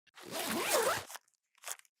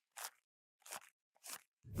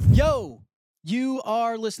You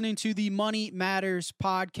are listening to the Money Matters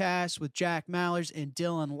podcast with Jack Mallers and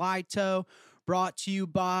Dylan Lieteau, brought to you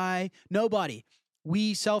by nobody.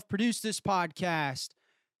 We self-produce this podcast.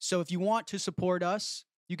 So if you want to support us,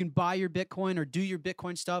 you can buy your Bitcoin or do your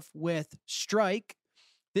Bitcoin stuff with Strike.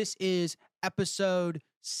 This is episode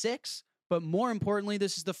 6, but more importantly,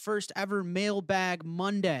 this is the first ever Mailbag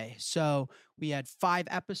Monday. So we had 5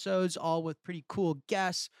 episodes, all with pretty cool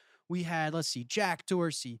guests. We had, Jack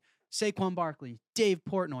Dorsey, Saquon Barkley, Dave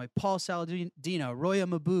Portnoy, Paul Saladino, Roya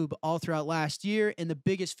Maboob all throughout last year. And the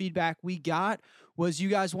biggest feedback we got was you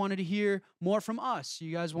guys wanted to hear more from us.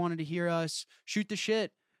 You guys wanted to hear us shoot the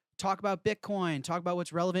shit, talk about Bitcoin, talk about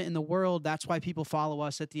what's relevant in the world. That's why people follow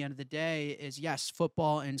us at the end of the day is, yes,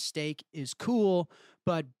 football and steak is cool,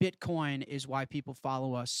 but Bitcoin is why people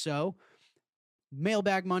follow us. So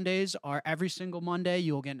Mailbag Mondays are every single Monday.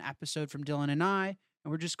 You'll get an episode from Dylan and I. And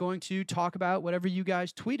we're just going to talk about whatever you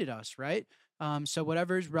guys tweeted us, right? So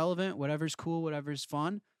whatever's relevant, whatever's cool, whatever's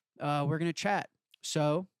fun, we're going to chat.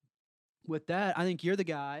 So with that, I think you're the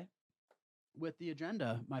guy with the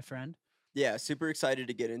agenda, my friend. Yeah, super excited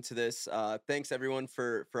to get into this. Thanks, everyone,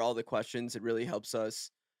 for all the questions. It really helps us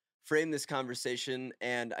frame this conversation.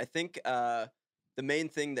 And I think the main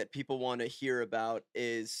thing that people want to hear about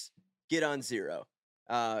is get on zero.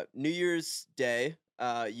 New Year's Day,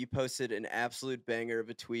 you posted an absolute banger of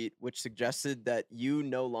a tweet which suggested that you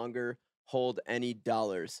no longer hold any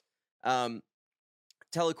dollars. Tell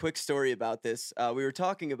a quick story about this. We were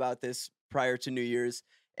talking about this prior to New Year's,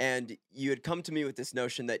 and you had come to me with this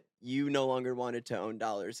notion that you no longer wanted to own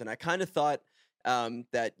dollars. And I kind of thought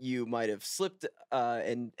that you might have slipped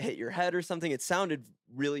and hit your head or something. It sounded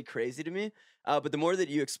really crazy to me. But the more that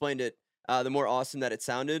you explained it, the more awesome that it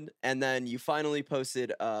sounded. And then you finally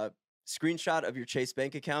posted a screenshot of your Chase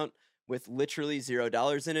bank account with literally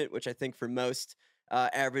 $0 in it, which I think for most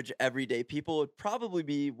average everyday people would probably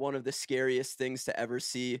be one of the scariest things to ever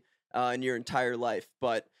see in your entire life.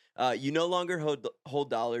 But you no longer hold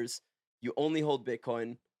dollars. You only hold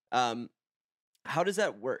Bitcoin. How does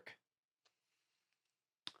that work?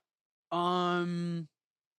 How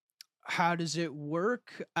does it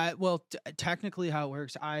work? Technically how it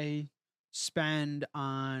works, I spend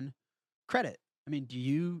on credit. I mean, do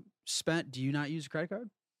you not use a credit card?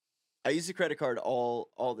 I use a credit card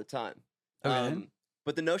all the time. Okay.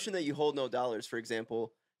 But the notion that you hold no dollars, for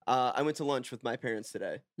example, I went to lunch with my parents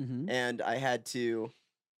today, and I had to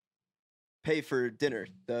pay for dinner.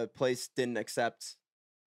 The place didn't accept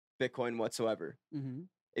Bitcoin whatsoever.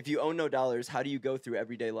 If you own no dollars, how do you go through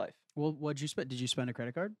everyday life? Well, what'd you spend? Did you spend a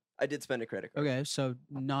credit card? I did spend a credit card. Okay, so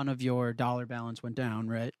none of your dollar balance went down,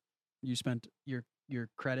 right? You spent your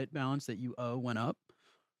credit balance that you owe went up?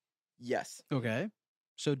 Yes. Okay.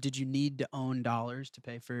 So did you need to own dollars to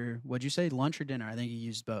pay for, what'd you say, lunch or dinner? I think you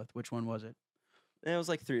used both. Which one was it? It was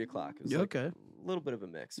like 3 o'clock. It was okay. Like a little bit of a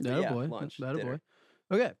mix. That boy. Lunch, That dinner.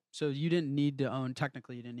 boy. Okay, so you didn't need to own,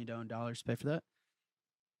 technically you didn't need to own dollars to pay for that?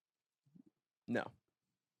 No.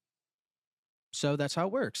 So that's how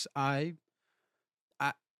it works.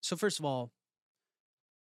 So first of all,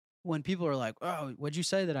 when people are like, oh, what'd you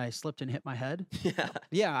say that I slipped and hit my head? Yeah.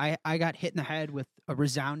 Yeah, I got hit in the head with a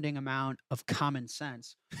resounding amount of common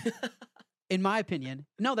sense. In my opinion.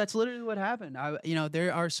 No, that's literally what happened.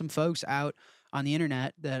 There are some folks out on the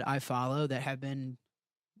internet that I follow that have been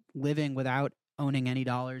living without owning any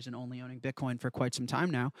dollars and only owning Bitcoin for quite some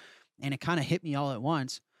time now. And it kind of hit me all at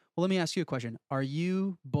once. Well, let me ask you a question. Are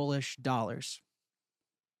you bullish dollars?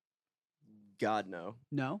 God, no.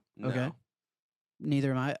 No? No. Okay.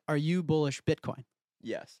 Neither am I. Are you bullish Bitcoin?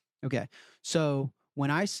 Yes. Okay. So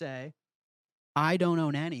when I say I don't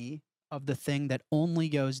own any of the thing that only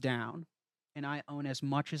goes down, and I own as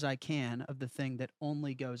much as I can of the thing that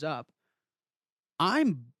only goes up,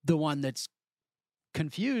 I'm the one that's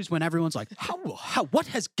confused when everyone's like, what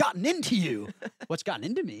has gotten into you? What's gotten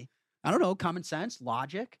into me? I don't know. Common sense,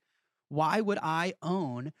 logic. Why would I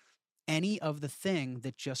own any of the thing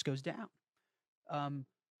that just goes down?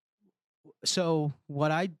 So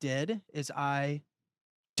what I did is I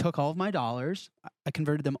took all of my dollars, I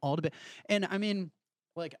converted them all to Bitcoin. And I mean,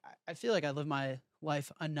 like, I feel like I live my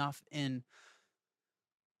life enough in,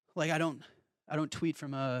 like, I don't tweet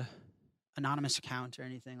from a anonymous account or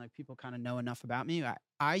anything. Like, people kind of know enough about me.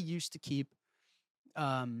 I used to keep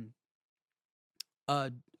a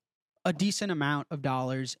decent amount of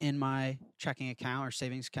dollars in my checking account or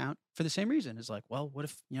savings account for the same reason. It's like, well, what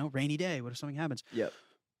if, rainy day? What if something happens? Yep.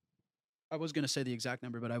 I was going to say the exact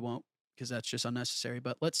number, but I won't because that's just unnecessary.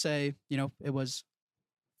 But let's say, it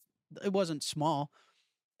wasn't small.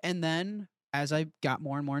 And then as I got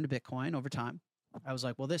more and more into Bitcoin over time, I was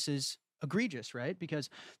like, well, this is egregious, right? Because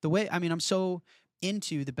the way, I mean, I'm so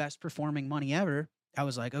into the best performing money ever. I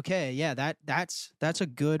was like, okay, yeah, that's a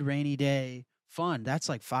good rainy day fund. That's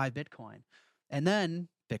like 5 Bitcoin. And then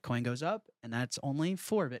Bitcoin goes up and that's only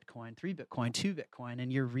 4 Bitcoin, 3 Bitcoin, 2 Bitcoin.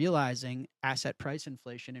 And you're realizing asset price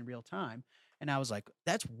inflation in real time. And I was like,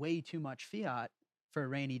 that's way too much fiat for a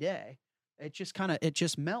rainy day. It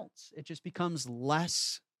just melts. It just becomes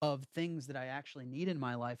less of things that I actually need in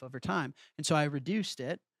my life over time. And so I reduced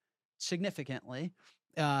it significantly.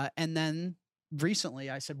 And then recently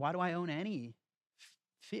I said, why do I own any?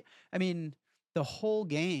 I mean, the whole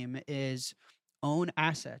game is own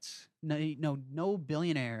assets. No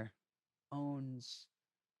billionaire owns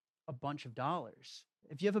a bunch of dollars.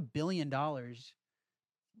 If you have $1 billion,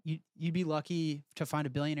 you'd be lucky to find a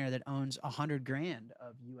billionaire that owns 100 grand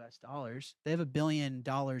of US dollars. They have $1 billion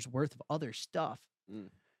worth of other stuff. Mm.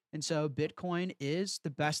 And so Bitcoin is the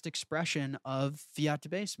best expression of fiat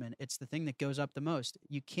debasement. It's the thing that goes up the most.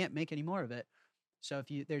 You can't make any more of it. So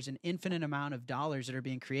if there's an infinite amount of dollars that are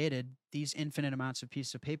being created, these infinite amounts of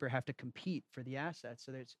pieces of paper have to compete for the assets.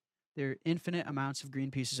 So there are infinite amounts of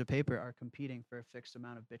green pieces of paper are competing for a fixed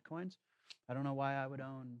amount of Bitcoins. I don't know why I would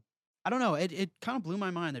own. I don't know. It kind of blew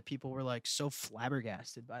my mind that people were like so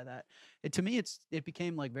flabbergasted by that. To me, it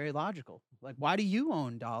became like very logical. Like, why do you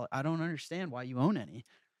own dollar? I don't understand why you own any.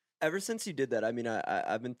 Ever since you did that, I mean,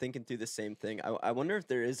 I've been thinking through the same thing. I wonder if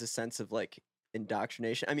there is a sense of like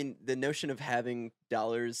indoctrination. I mean, the notion of having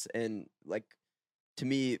dollars and like, to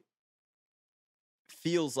me,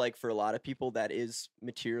 feels like for a lot of people that is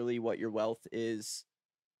materially what your wealth is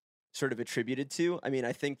sort of attributed to. I mean,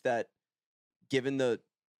 I think that given the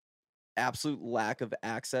absolute lack of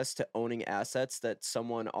access to owning assets that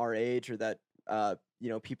someone our age or that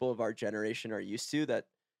people of our generation are used to, that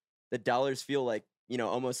the dollars feel like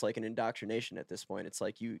almost like an indoctrination at this point. It's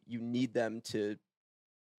like you need them to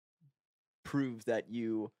prove that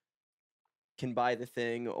you can buy the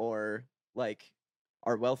thing or like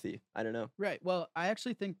are wealthy. I don't know. Right. Well, I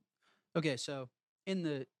actually think, okay, so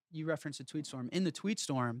you referenced the tweet storm. In the tweet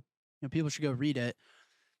storm, people should go read it.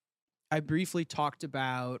 I briefly talked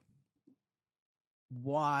about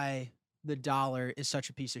why the dollar is such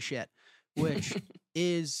a piece of shit, which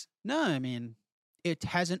I mean, it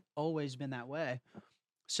hasn't always been that way.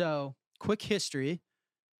 So, quick history,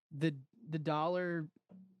 the dollar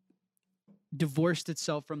divorced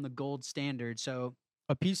itself from the gold standard. So,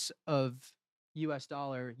 a piece of US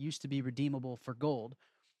dollar used to be redeemable for gold.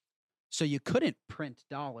 So you couldn't print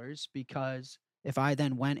dollars because if I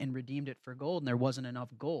then went and redeemed it for gold and there wasn't enough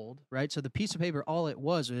gold, right? So the piece of paper, all it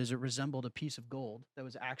was it resembled a piece of gold that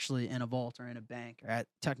was actually in a vault or in a bank or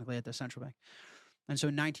technically at the central bank. And so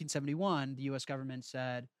in 1971, the US government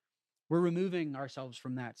said, we're removing ourselves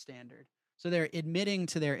from that standard. So they're admitting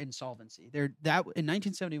to their insolvency. In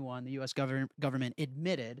 1971, the US government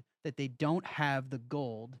admitted that they don't have the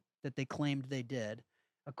gold that they claimed they did,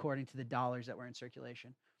 according to the dollars that were in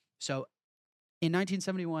circulation. So in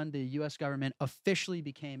 1971, the US government officially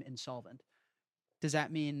became insolvent. Does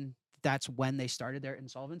that mean that's when they started their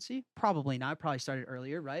insolvency? Probably not. Probably started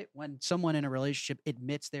earlier, right? When someone in a relationship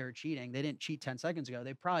admits they were cheating, they didn't cheat 10 seconds ago.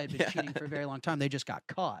 They probably had been cheating for a very long time. They just got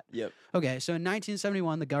caught. Yep. Okay, so in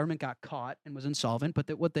 1971, the government got caught and was insolvent.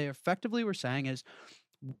 But what they effectively were saying is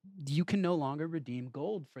you can no longer redeem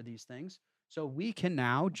gold for these things. So we can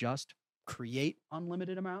now just create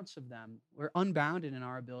unlimited amounts of them. We're unbounded in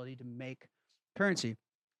our ability to make currency.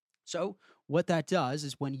 So what that does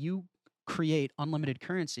is when you create unlimited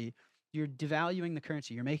currency, you're devaluing the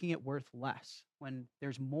currency. You're making it worth less. When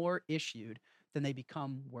there's more issued, then they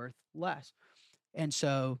become worth less. And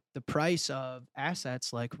so the price of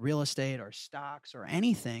assets like real estate or stocks or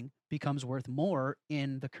anything becomes worth more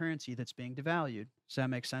in the currency that's being devalued. Does that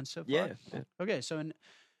make sense so far? Yeah. Okay, so in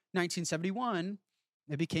 1971,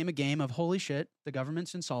 it became a game of holy shit, the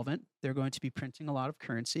government's insolvent. They're going to be printing a lot of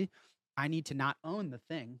currency. I need to not own the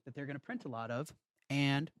thing that they're going to print a lot of.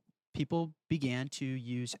 And people began to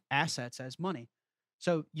use assets as money.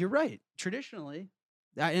 So you're right. Traditionally,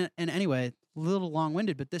 and anyway, a little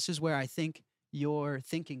long-winded, but this is where I think your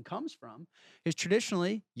thinking comes from, is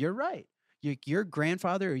traditionally, you're right. Your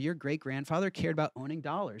grandfather or your great-grandfather cared about owning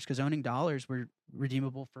dollars because owning dollars were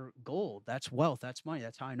redeemable for gold. That's wealth. That's money.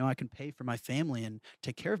 That's how I know I can pay for my family and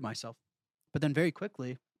take care of myself. But then very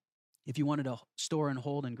quickly, if you wanted to store and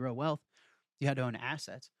hold and grow wealth, you had to own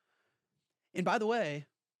assets. And by the way,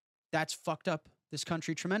 that's fucked up this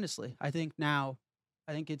country tremendously. I think I'm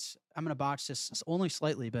going to botch this only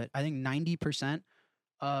slightly, but I think 90%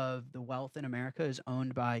 of the wealth in America is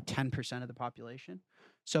owned by 10% of the population.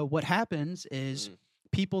 So what happens is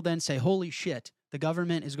people then say, holy shit, The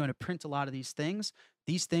government is going to print a lot of these things.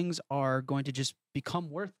 These things are going to just become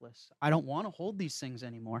worthless. I don't want to hold these things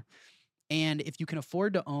anymore. And if you can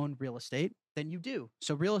afford to own real estate, then you do.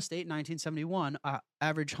 So real estate in 1971,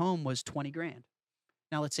 average home was 20 grand.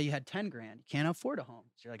 Now, let's say you had 10 grand. You can't afford a home.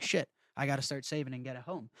 So you're like, shit, I got to start saving and get a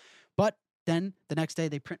home. But then the next day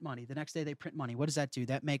they print money. The next day they print money. What does that do?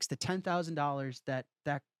 That makes the $10,000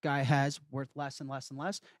 that guy has worth less and less and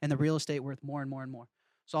less, and the real estate worth more and more and more.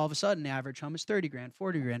 So all of a sudden, the average home is 30 grand,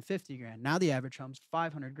 40 grand, 50 grand. Now the average home is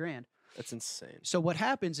 500 grand. That's insane. So what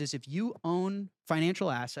happens is if you own financial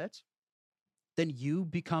assets, then you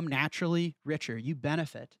become naturally richer. You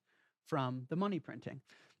benefit from the money printing.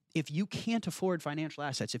 If you can't afford financial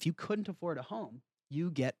assets, if you couldn't afford a home, you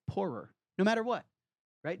get poorer, no matter what,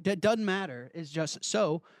 right? That doesn't matter. It's just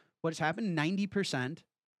so what has happened, 90%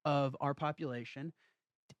 of our population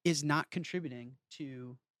is not contributing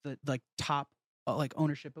to the top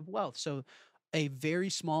ownership of wealth. So a very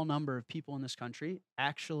small number of people in this country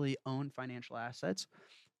actually own financial assets.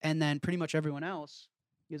 And then pretty much everyone else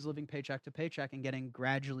is living paycheck to paycheck and getting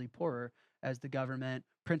gradually poorer as the government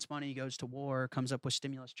prints money, goes to war, comes up with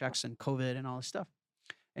stimulus checks and COVID and all this stuff.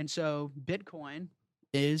 And so Bitcoin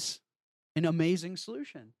is an amazing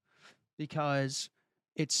solution because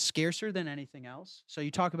it's scarcer than anything else. So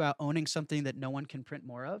you talk about owning something that no one can print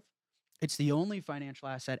more of. It's the only financial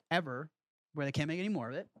asset ever where they can't make any more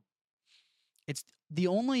of it. It's the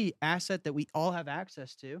only asset that we all have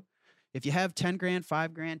access to. If you have 10 grand,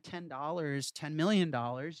 5 grand, $10, $10 million,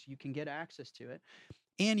 you can get access to it.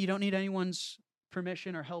 And you don't need anyone's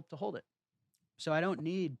permission or help to hold it. So I don't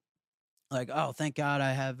need oh, thank God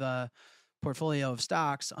I have a portfolio of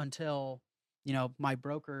stocks until, my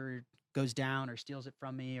broker goes down or steals it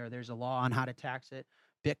from me or there's a law on how to tax it.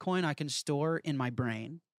 Bitcoin I can store in my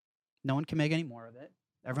brain. No one can make any more of it.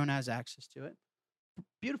 Everyone has access to it.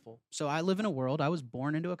 Beautiful. So I live in a world, I was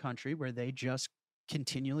born into a country where they just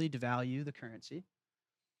continually devalue the currency.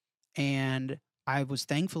 And I was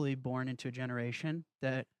thankfully born into a generation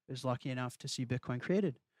that is lucky enough to see Bitcoin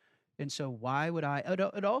created. And so why would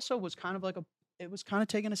it also was kind of it was kind of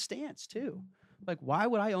taking a stance too. Like, why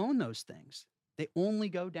would I own those things? They only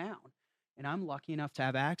go down. And I'm lucky enough to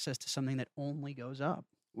have access to something that only goes up.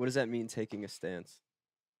 What does that mean, taking a stance?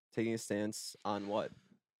 Taking a stance on what?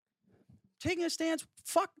 Taking a stance,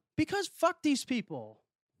 fuck these people.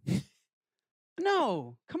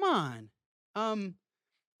 No, come on. And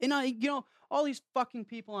all these fucking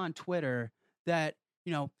people on Twitter that, I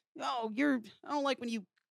don't like when you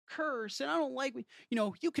curse, and I don't like when,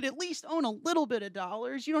 you could at least own a little bit of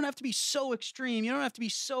dollars. You don't have to be so extreme. You don't have to be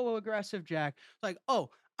so aggressive, Jack. Like, oh,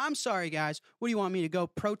 I'm sorry, guys. What do you want me to go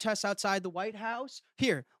protest outside the White House?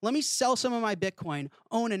 Here, let me sell some of my Bitcoin,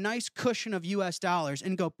 own a nice cushion of US dollars,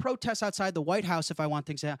 and go protest outside the White House if I want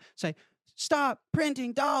things to say, stop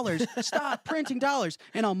printing dollars, stop printing dollars.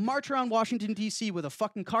 And I'll march around Washington, D.C. with a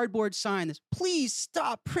fucking cardboard sign that's, please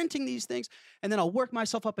stop printing these things. And then I'll work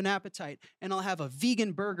myself up an appetite, and I'll have a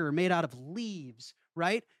vegan burger made out of leaves,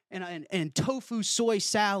 right? And tofu soy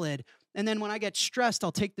salad. And then when I get stressed,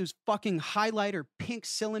 I'll take those fucking highlighter pink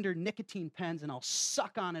cylinder nicotine pens and I'll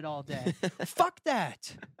suck on it all day. Fuck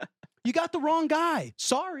that. You got the wrong guy.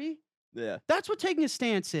 Sorry. Yeah. That's what taking a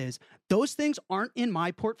stance is. Those things aren't in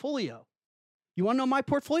my portfolio. You want to know my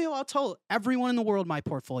portfolio? I'll tell everyone in the world my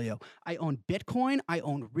portfolio. I own Bitcoin. I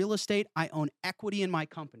own real estate. I own equity in my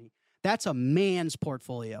company. That's a man's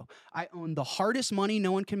portfolio. I own the hardest money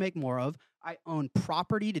no one can make more of. I own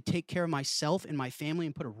property to take care of myself and my family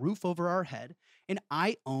and put a roof over our head. And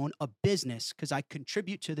I own a business because I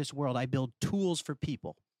contribute to this world. I build tools for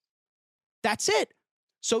people. That's it.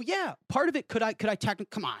 So yeah, part of it, could I technically,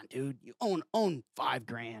 come on, dude, you own 5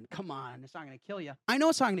 grand. Come on, it's not going to kill you. I know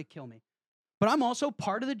it's not going to kill me. But I'm also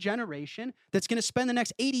part of the generation that's going to spend the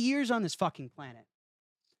next 80 years on this fucking planet.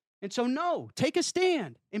 And so no, take a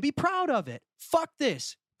stand and be proud of it. Fuck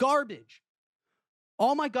this garbage.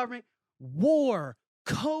 All my government, war,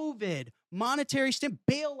 COVID, monetary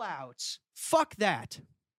bailouts. Fuck that.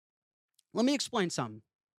 Let me explain something.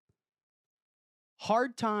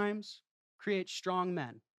 Hard times create strong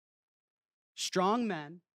men. Strong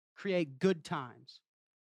men create good times.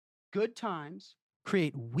 Good times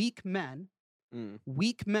create weak men.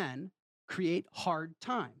 Weak men create hard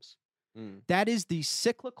times. That is the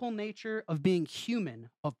cyclical nature of being human,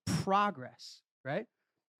 of progress, right?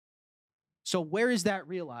 So where is that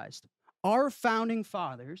realized? Our founding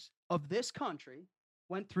fathers of this country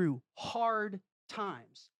went through hard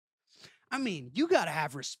times. I mean, you got to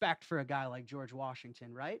have respect for a guy like George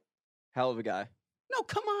Washington, right? Hell of a guy. No,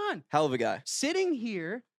 come on. Hell of a guy. Sitting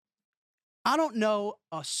here, I don't know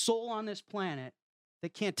a soul on this planet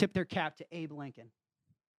that can't tip their cap to Abe Lincoln,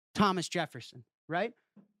 Thomas Jefferson, right?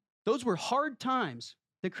 Those were hard times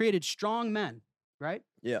that created strong men, right?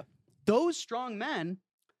 Yeah. Those strong men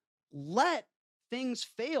let things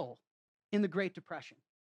fail in the Great Depression.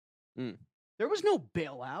 There was no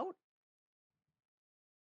bailout.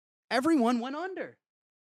 Everyone went under.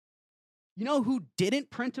 You know who didn't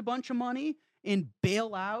print a bunch of money and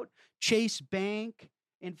bail out Chase Bank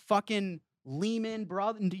and fucking Lehman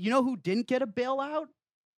Brothers? You know who didn't get a bailout?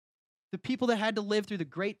 The people that had to live through the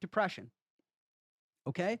Great Depression.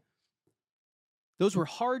 Okay? Those were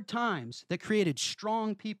hard times that created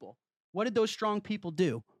strong people. What did those strong people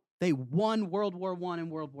do? They won World War I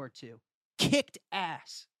and World War II. Kicked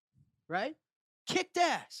ass, right? Kicked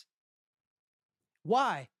ass.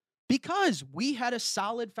 Why? Because we had a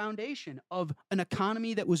solid foundation of an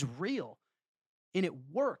economy that was real and it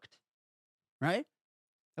worked, right?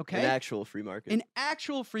 Okay? An actual free market. An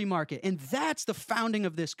actual free market. And that's the founding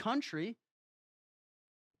of this country.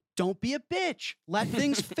 Don't be a bitch. Let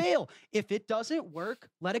things fail. If it doesn't work,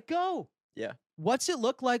 let it go. Yeah. What's it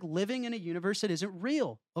look like living in a universe that isn't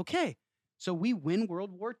real? Okay. So we win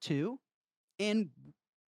World War II and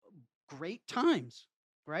great times,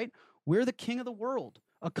 right? We're the king of the world,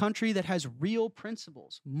 a country that has real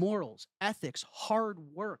principles, morals, ethics, hard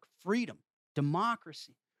work, freedom,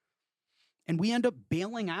 democracy. And we end up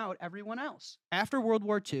bailing out everyone else. After World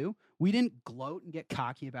War II, we didn't gloat and get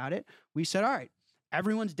cocky about it. We said, all right,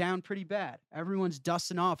 everyone's down pretty bad. Everyone's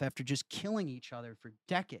dusting off after just killing each other for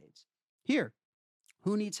decades. Here,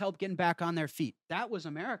 who needs help getting back on their feet? That was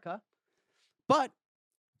America. But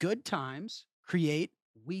good times create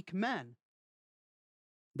weak men.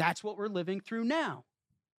 That's what we're living through now.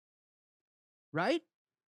 Right?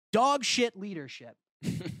 Dog shit leadership.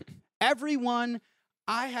 Everyone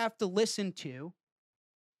I have to listen to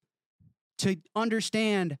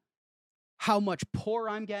understand how much poor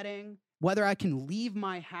I'm getting, whether I can leave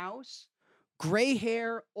my house, gray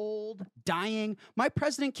hair, old, dying. My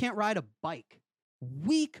president can't ride a bike.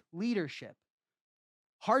 Weak leadership.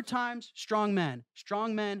 Hard times, strong men.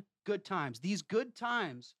 Strong men, good times. These good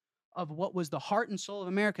times of what was the heart and soul of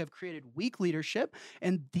America have created weak leadership.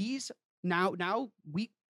 And these now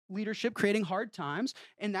weak leadership creating hard times.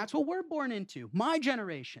 And that's what we're born into. My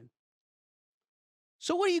generation.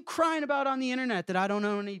 So what are you crying about on the internet that I don't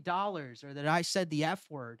own any dollars or that I said the F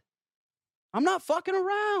word? I'm not fucking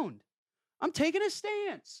around. I'm taking a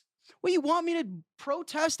stance. Well, you want me to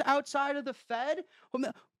protest outside of the Fed?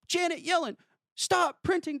 Janet Yellen, stop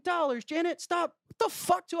printing dollars. Janet, stop. What the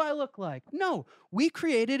fuck do I look like? No, we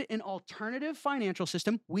created an alternative financial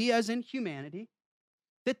system, we as in humanity,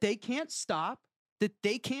 that they can't stop, that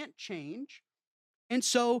they can't change. And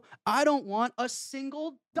so I don't want a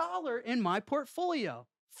single dollar in my portfolio.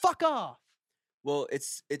 Fuck off. Well,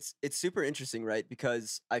 it's super interesting, right?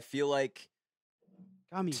 Because I feel like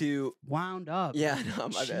got me wound up. Yeah, no,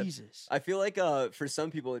 my bad. Jesus. I feel like for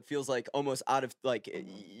some people it feels like almost out of like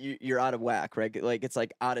you're out of whack, right? Like it's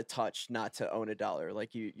like out of touch not to own a dollar.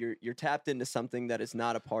 Like you're tapped into something that is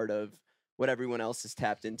not a part of what everyone else is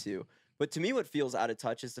tapped into. But to me, what feels out of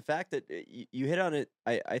touch is the fact that you hit on it.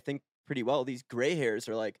 I think pretty well. These gray hairs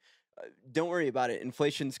are like, don't worry about it.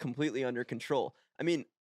 Inflation's completely under control. I mean,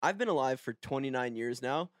 I've been alive for 29 years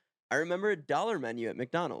now. I remember a dollar menu at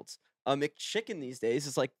McDonald's. A McChicken these days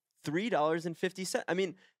is like $3.50. I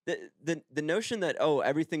mean, the notion that, oh,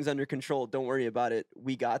 everything's under control, don't worry about it,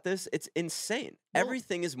 we got this, it's insane. Well,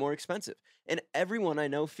 everything is more expensive, and everyone I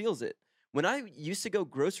know feels it. When I used to go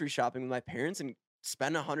grocery shopping with my parents and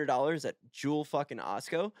spend $100 at Jewel fucking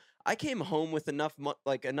Osco, I came home with enough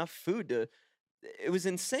food to, it was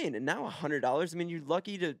insane. And now $100, I mean, you're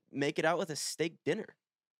lucky to make it out with a steak dinner.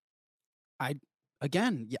 I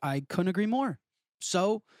couldn't agree more.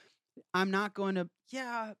 So I'm not going to,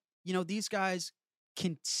 these guys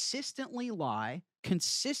consistently lie,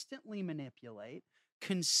 consistently manipulate,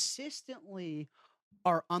 consistently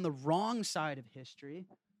are on the wrong side of history.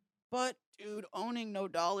 But, dude, owning no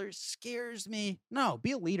dollars scares me. No,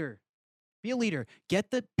 be a leader. Be a leader.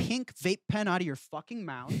 Get the pink vape pen out of your fucking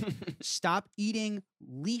mouth. Stop eating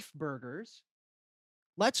leaf burgers.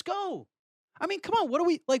 Let's go. I mean, come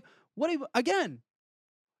on. Again,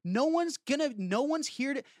 no one's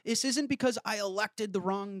here to, this isn't because I elected the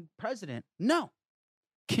wrong president. No.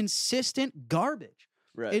 Consistent garbage.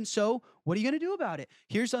 Right. And so what are you going to do about it?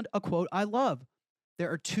 Here's a quote I love. There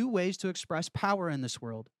are two ways to express power in this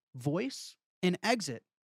world. Voice and exit.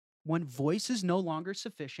 When voice is no longer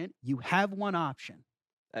sufficient, you have one option.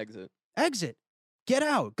 Exit. Get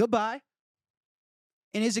out. Goodbye.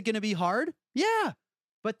 And is it going to be hard? Yeah,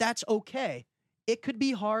 but that's okay. It could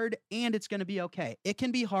be hard and it's going to be okay. It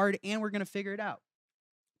can be hard and we're going to figure it out.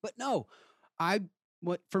 But no,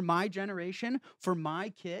 for my generation, for my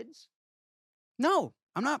kids, no,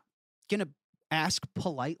 I'm not going to ask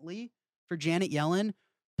politely for Janet Yellen,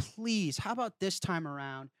 please, how about this time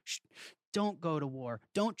around? Don't go to war.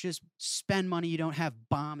 Don't just spend money you don't have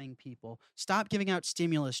bombing people. Stop giving out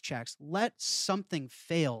stimulus checks. Let something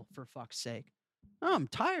fail, for fuck's sake. Oh, I'm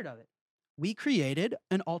tired of it. We created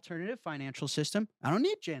an alternative financial system. I don't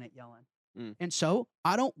need Janet Yellen. And so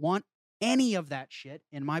I don't want any of that shit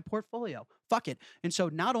in my portfolio. Fuck it. And so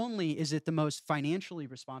not only is it the most financially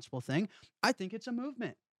responsible thing, I think it's a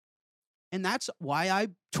movement. And that's why I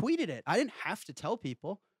tweeted it. I didn't have to tell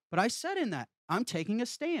people, but I said in that, I'm taking a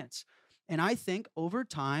stance. And I think over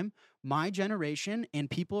time, my generation and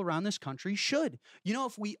people around this country should. You know,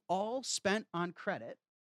 if we all spent on credit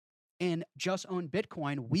and just owned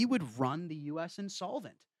Bitcoin, we would run the US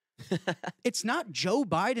insolvent. It's not Joe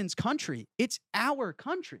Biden's country. It's our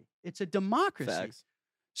country. It's a democracy. Facts.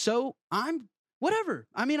 So I'm whatever.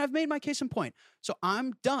 I mean, I've made my case in point. So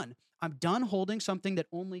I'm done. I'm done holding something that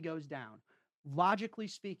only goes down. Logically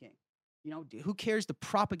speaking, you know, who cares the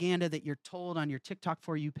propaganda that you're told on your TikTok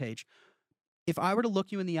For You page? If I were to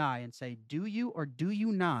look you in the eye and say, do you or do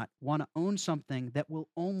you not want to own something that will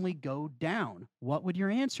only go down? What would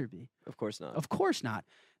your answer be? Of course not. Of course not.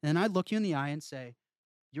 And I'd look you in the eye and say,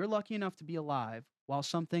 you're lucky enough to be alive while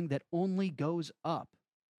something that only goes up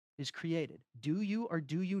is created. Do you or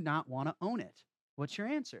do you not want to own it? What's your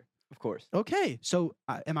answer? Of course. Okay. So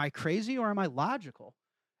am I crazy or am I logical?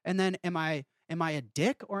 And then am I a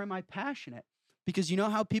dick or am I passionate? Because you know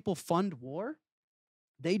how people fund war?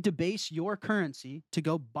 They debase your currency to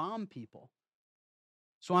go bomb people.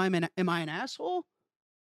 So am I an asshole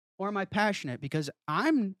or am I passionate? Because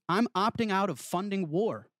I'm opting out of funding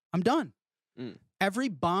war. I'm done. Every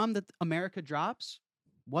bomb that America drops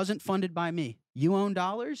wasn't funded by me. You own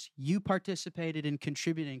dollars. You participated in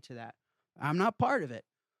contributing to that. I'm not part of it.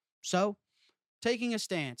 So taking a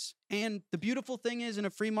stance. And the beautiful thing is in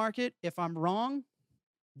a free market, if I'm wrong,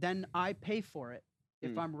 then I pay for it.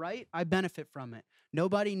 If I'm right, I benefit from it. I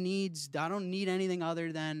don't need anything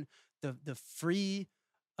other than the free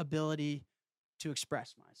ability to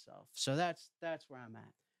express myself. So that's where I'm at.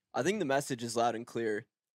 I think the message is loud and clear.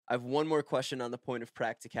 I have one more question on the point of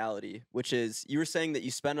practicality, which is you were saying that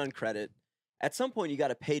you spend on credit. At some point, you got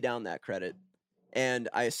to pay down that credit. And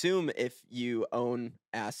I assume if you own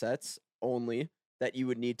assets only, that you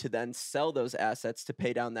would need to then sell those assets to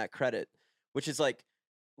pay down that credit, which is like,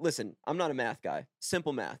 listen, I'm not a math guy.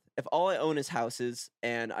 Simple math. If all I own is houses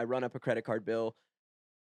and I run up a credit card bill,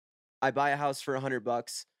 I buy a house for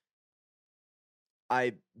 $100.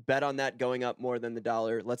 I bet on that going up more than the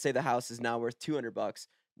dollar. Let's say the house is now worth $200.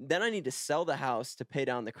 Then I need to sell the house to pay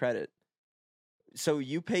down the credit. So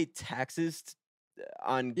you pay taxes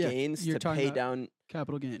on gains to pay down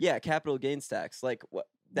capital gains. Yeah, capital gains tax. Like what?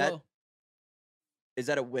 Is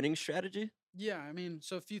that a winning strategy? Yeah, I mean,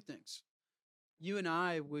 so a few things. You and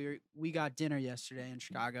I, we got dinner yesterday in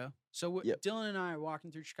Chicago. So Dylan and I are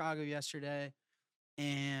walking through Chicago yesterday,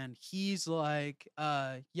 and he's like,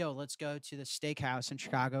 yo, let's go to the steakhouse in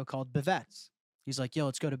Chicago called Bivet's. He's like, yo,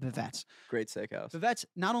 let's go to Bivet's. Great steakhouse. Bivet's,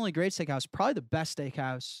 not only great steakhouse, probably the best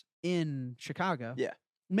steakhouse in Chicago. Yeah.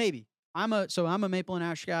 Maybe. I'm a Maple and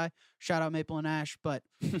Ash guy. Shout out Maple and Ash. But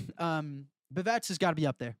Bivet's has got to be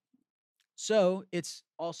up there. So it's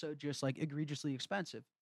also just like egregiously expensive,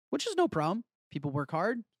 which is no problem. People work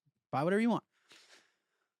hard, buy whatever you want.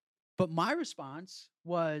 But my response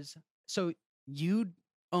was, so you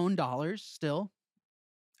own dollars still.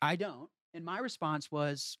 I don't. And my response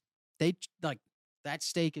was, that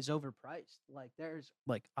steak is overpriced. Like there's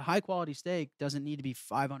like a high quality steak doesn't need to be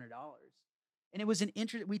 $500. And it was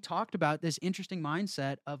we talked about this interesting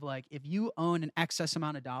mindset of like, if you own an excess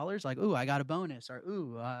amount of dollars, like, ooh, I got a bonus, or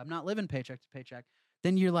ooh, I'm not living paycheck to paycheck.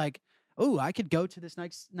 Then you're like, ooh, I could go to this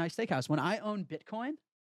nice steakhouse. When I own Bitcoin,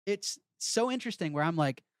 it's so interesting where I'm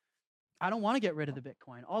like, I don't want to get rid of the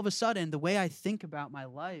Bitcoin. All of a sudden, the way I think about my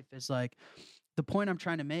life is like, the point I'm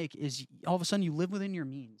trying to make is all of a sudden you live within your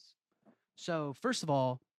means. So first of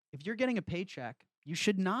all, if you're getting a paycheck, you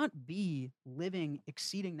should not be living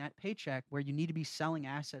exceeding that paycheck where you need to be selling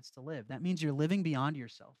assets to live. That means you're living beyond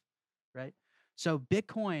yourself, right? So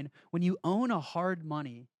Bitcoin, when you own a hard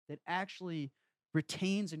money that actually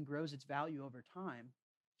retains and grows its value over time,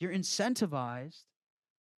 you're incentivized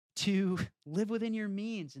to live within your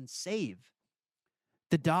means and save.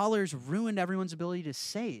 the dollar's ruined everyone's ability to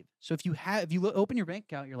save. So if you open your bank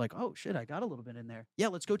account, you're like, oh shit, I got a little bit in there. Yeah,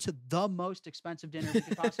 let's go to the most expensive dinner we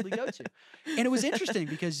could possibly go to. And it was interesting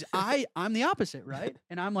because I'm the opposite, right?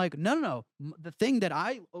 And I'm like, no. The thing that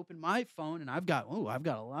I open my phone and I got a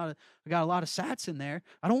lot of sats in there.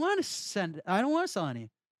 I don't want to sell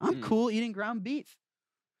any. I'm cool eating ground beef.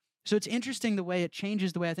 So it's interesting the way it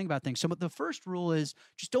changes the way I think about things. So the first rule is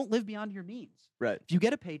just don't live beyond your means. Right. If you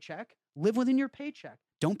get a paycheck, live within your paycheck.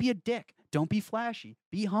 Don't be a dick. Don't be flashy.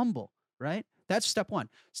 Be humble, right? That's step one.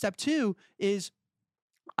 Step two is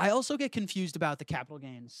I also get confused about the capital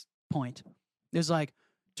gains point. There's like,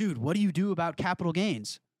 dude, what do you do about capital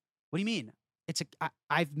gains? What do you mean?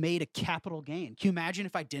 I've made a capital gain. Can you imagine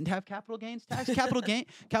if I didn't have capital gains tax?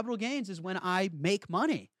 Capital gains is when I make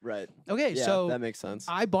money. Right. Okay, yeah, so that makes sense.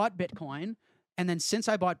 I bought Bitcoin, and then since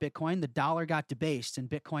I bought Bitcoin, the dollar got debased and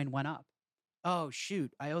Bitcoin went up. Oh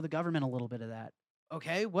shoot, I owe the government a little bit of that.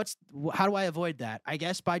 Okay, how do I avoid that? I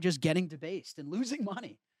guess by just getting debased and losing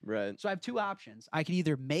money. Right. So I have two options. I could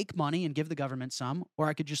either make money and give the government some, or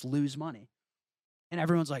I could just lose money. And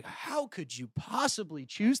everyone's like, how could you possibly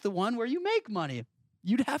choose the one where you make money?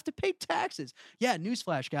 You'd have to pay taxes. Yeah,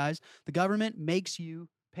 newsflash, guys. The government makes you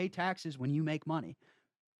pay taxes when you make money.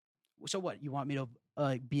 So what? You want me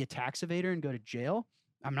to be a tax evader and go to jail?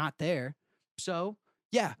 I'm not there. So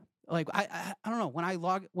yeah, like I don't know. When I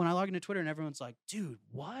log into Twitter and everyone's like, dude,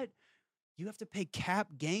 what? You have to pay cap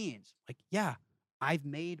gains. Like, yeah, I've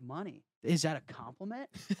made money. Is that a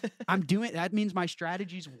compliment? That means my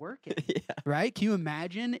strategy's working, yeah. right? Can you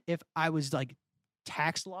imagine if I was like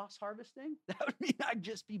tax loss harvesting? That would mean I'd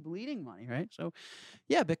just be bleeding money, right? So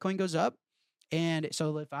yeah, Bitcoin goes up. And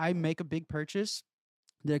so if I make a big purchase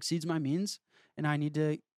that exceeds my means and I need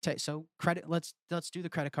to take, so credit, let's do the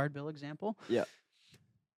credit card bill example. Yeah.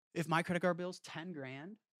 If my credit card bill is 10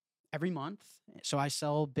 grand every month, so I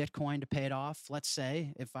sell Bitcoin to pay it off. Let's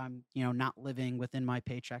say if I'm, not living within my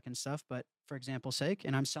paycheck and stuff, but for example's sake,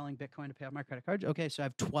 and I'm selling Bitcoin to pay off my credit cards. Okay, so I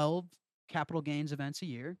have 12 capital gains events a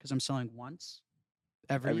year because I'm selling once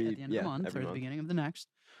every at the end of the month or at the beginning of the next.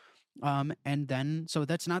 And then, so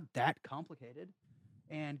that's not that complicated.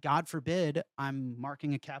 And God forbid I'm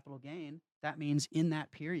marking a capital gain. That means in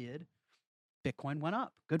that period, Bitcoin went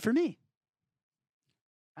up. Good for me.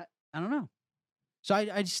 I don't know. So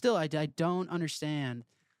I don't understand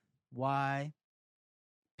why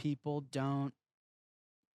people don't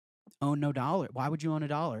own no dollar. Why would you own a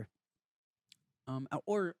dollar?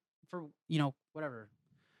 Or for, whatever.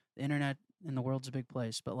 The internet and the world's a big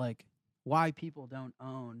place, but like why people don't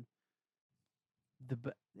own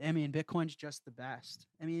Bitcoin's just the best.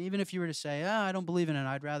 I mean, even if you were to say, I don't believe in it,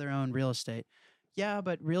 I'd rather own real estate. Yeah,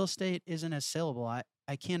 but real estate isn't as saleable.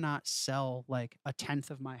 I cannot sell like a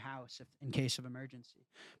tenth of my house in case of emergency.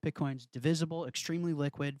 Bitcoin's divisible, extremely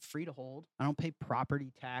liquid, free to hold. I don't pay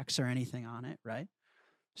property tax or anything on it, right?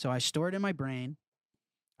 So I store it in my brain.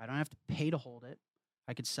 I don't have to pay to hold it.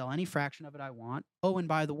 I could sell any fraction of it I want. Oh, and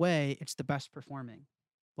by the way, it's the best performing,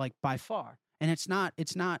 like by far. And it's not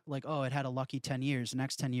like, oh, it had a lucky 10 years. The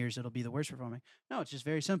next 10 years, it'll be the worst performing. No, it's just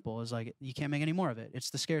very simple. It's like, you can't make any more of it.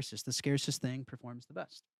 It's the scarcest. The scarcest thing performs the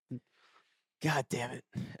best. God damn it.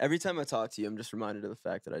 Every time I talk to you, I'm just reminded of the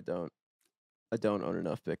fact that I don't own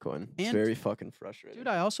enough Bitcoin. It's very fucking frustrating. Dude,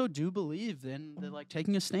 I also do believe in like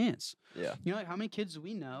taking a stance. Yeah. Like how many kids do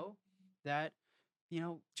we know that,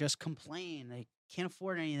 just complain? They can't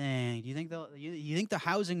afford anything. Do you think you think the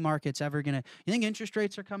housing market's ever gonna? You think interest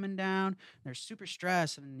rates are coming down? They're super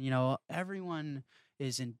stressed, and everyone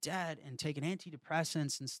is in debt and taking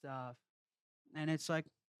antidepressants and stuff. And it's like,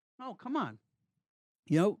 oh, come on,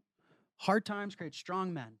 hard times create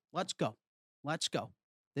strong men. Let's go.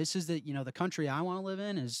 This is the country I want to live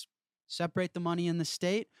in. Is separate the money in the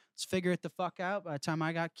state. Let's figure it the fuck out. By the time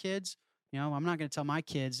I got kids, I'm not gonna tell my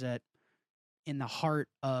kids that in the heart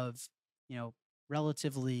of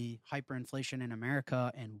relatively hyperinflation in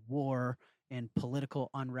America and war and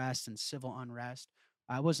political unrest and civil unrest,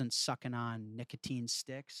 I wasn't sucking on nicotine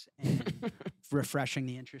sticks and refreshing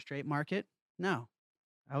the interest rate market. No,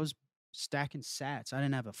 I was stacking sats. I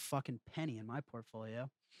didn't have a fucking penny in my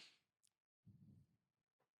portfolio.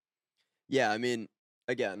 Yeah, I mean,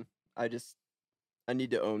 again, I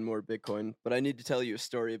need to own more Bitcoin, but I need to tell you a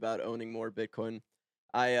story about owning more Bitcoin.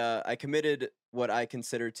 I committed what I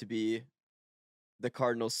consider to be the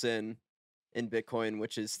cardinal sin in Bitcoin,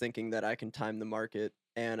 which is thinking that I can time the market.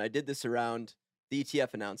 And I did this around the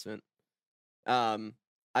ETF announcement.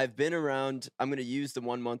 I've been around, I'm going to use the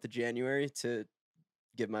 1 month of January to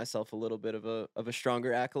give myself a little bit of a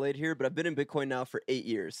stronger accolade here, but I've been in Bitcoin now for 8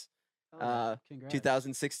 years.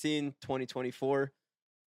 2016, 2024,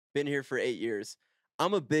 been here for 8 years.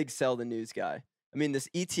 I'm a big sell the news guy. I mean, this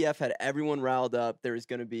ETF had everyone riled up. There was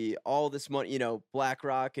going to be all this money,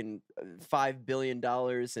 BlackRock and $5 billion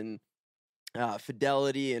and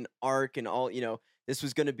Fidelity and ARK and all, this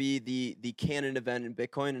was going to be the canon event in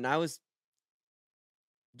Bitcoin. And I was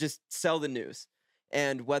just sell the news.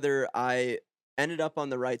 And whether I ended up on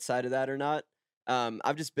the right side of that or not,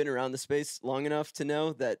 I've just been around the space long enough to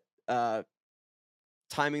know that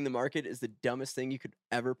timing the market is the dumbest thing you could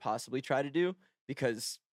ever possibly try to do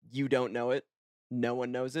because you don't know it. No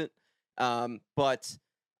one knows it. But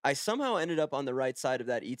I somehow ended up on the right side of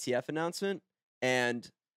that ETF announcement, and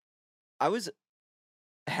I was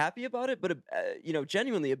happy about it, but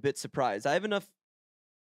genuinely a bit surprised. I have enough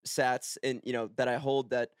sats and that I hold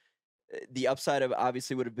that the upside of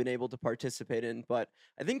obviously would have been able to participate in, but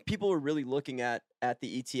I think people were really looking at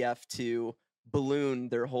the ETF to balloon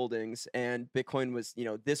their holdings, and Bitcoin was,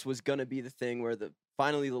 this was going to be the thing where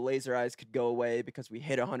finally the laser eyes could go away because we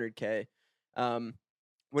hit 100K.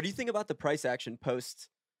 What do you think about the price action post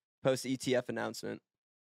ETF announcement?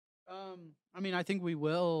 I mean, I think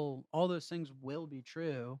all those things will be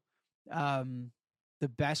true. The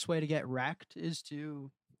best way to get wrecked is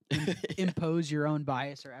to impose your own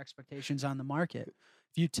bias or expectations on the market.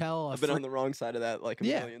 If you tell I've been on the wrong side of that like a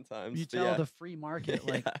million times. You tell the free market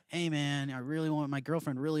like, hey man, my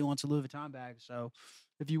girlfriend really wants a Louis Vuitton bag. So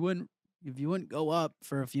if you wouldn't go up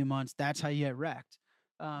for a few months, that's how you get wrecked.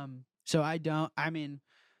 So I don't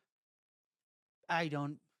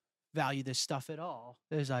value this stuff at all.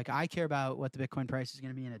 There's like, I care about what the Bitcoin price is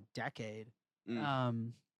going to be in a decade.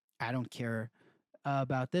 I don't care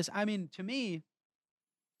about this. I mean, to me,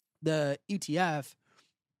 the ETF,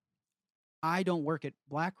 I don't work at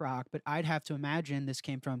BlackRock, but I'd have to imagine this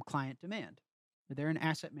came from client demand. They're an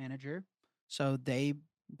asset manager, so they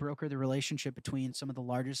broker the relationship between some of the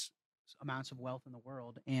largest amounts of wealth in the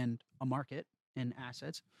world and a market in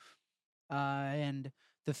assets. And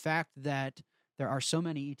the fact that there are so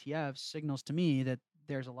many ETFs signals to me that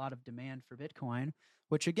there's a lot of demand for Bitcoin,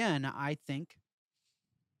 which again, I think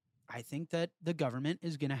that the government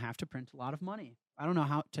is going to have to print a lot of money. I don't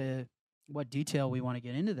know what detail we want to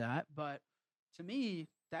get into that, but to me,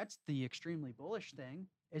 that's the extremely bullish thing,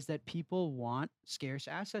 is that people want scarce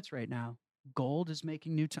assets right now. Gold is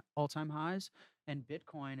making new all-time highs, and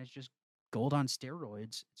Bitcoin is just gold on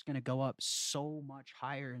steroids. It's going to go up so much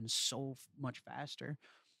higher and so much faster.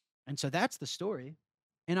 And so that's the story.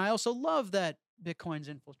 And I also love that Bitcoin's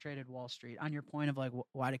infiltrated Wall Street. On your point of like,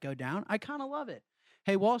 why'd it go down? I kind of love it.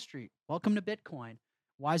 Hey, Wall Street, welcome to Bitcoin.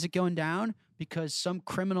 Why is it going down? Because some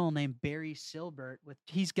criminal named Barry Silbert,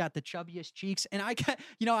 he's got the chubbiest cheeks. And I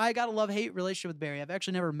got a love-hate relationship with Barry. I've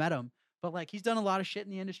actually never met him, but like, he's done a lot of shit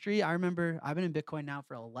in the industry. I remember I've been in Bitcoin now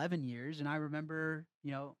for 11 years. And I remember,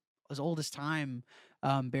 as old as time,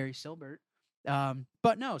 Barry Silbert.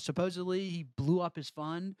 But no, supposedly he blew up his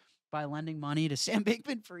fund by lending money to Sam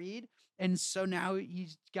Bankman-Fried. And so now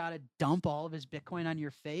he's got to dump all of his Bitcoin on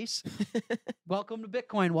your face. Welcome to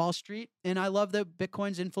Bitcoin, Wall Street. And I love that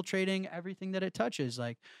Bitcoin's infiltrating everything that it touches.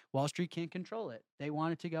 Like, Wall Street can't control it. They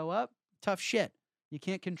want it to go up. Tough shit. You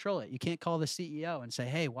can't control it. You can't call the CEO and say,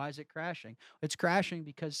 hey, why is it crashing? It's crashing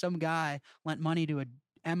because some guy lent money to a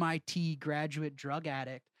MIT graduate drug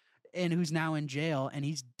addict and who's now in jail, and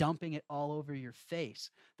he's dumping it all over your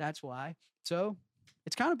face. That's why. So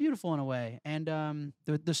it's kind of beautiful in a way. And the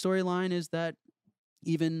storyline is that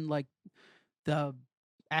even like the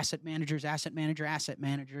asset manager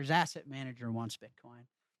wants Bitcoin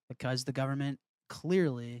because the government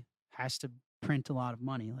clearly has to print a lot of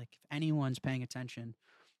money. Like, if anyone's paying attention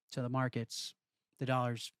to the markets, the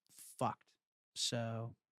dollar's fucked.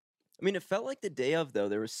 So, I mean, it felt like the day of, though.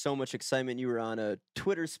 There was so much excitement. You were on a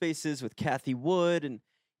Twitter Spaces with Kathy Wood and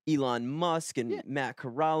Elon Musk and Matt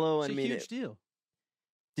Corallo. It's a huge deal.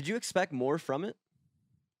 Did you expect more from it?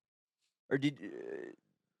 Or do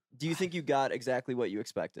you think you got exactly what you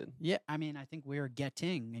expected? Yeah, I mean, I think we are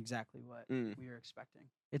getting exactly what we were expecting.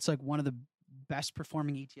 It's like one of the best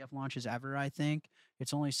performing ETF launches ever, I think.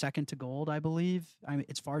 It's only second to gold, I believe. I mean,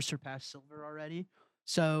 it's far surpassed silver already.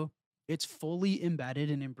 So it's fully embedded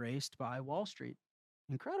and embraced by Wall Street.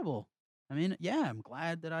 Incredible. I mean, yeah, I'm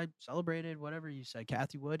glad that I celebrated whatever you said,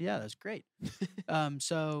 Kathy Wood. Yeah, that's great.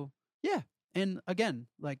 So, yeah. And again,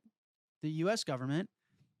 like, the U.S. government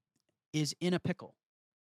is in a pickle.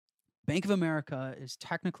 Bank of America is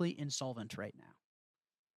technically insolvent right now.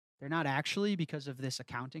 They're not actually, because of this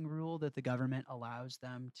accounting rule that the government allows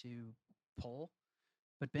them to pull.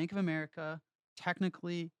 But Bank of America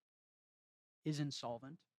technically is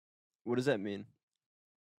insolvent. What does that mean?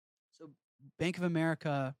 So Bank of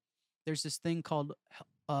America, there's this thing called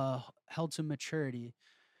held to maturity,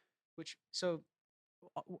 which, so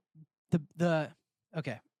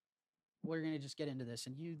okay, we're gonna just get into this,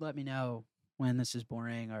 and you let me know when this is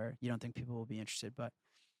boring or you don't think people will be interested. But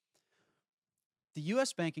the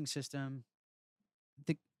U.S. banking system,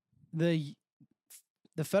 the the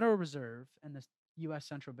the Federal Reserve and the U.S.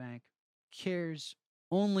 Central Bank cares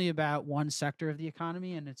only about one sector of the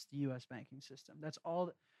economy, and it's the U.S. banking system. That's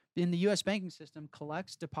all. In the U.S. banking system,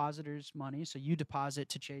 collects depositors' money, so you deposit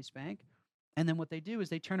to Chase Bank, and then what they do is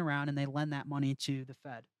they turn around and they lend that money to the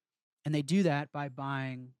Fed, and they do that by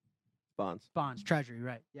buying bonds, Treasury,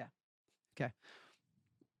 right? Yeah. Okay.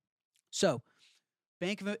 So,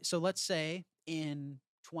 so let's say in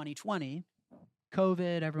 2020,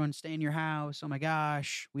 COVID, everyone stay in your house. Oh my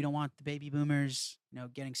gosh, we don't want the baby boomers,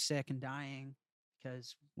 getting sick and dying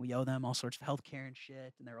because we owe them all sorts of healthcare and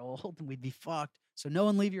shit, and they're old, and we'd be fucked. So no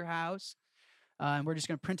one leave your house, and we're just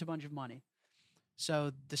gonna print a bunch of money.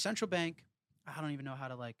 So the central bank, I don't even know how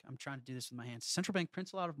to I'm trying to do this with my hands. The central bank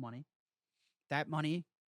prints a lot of money. That money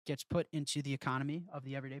gets put into the economy of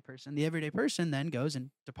the everyday person. The everyday person then goes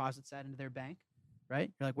and deposits that into their bank,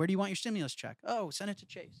 right? You're like, where do you want your stimulus check? Oh, send it to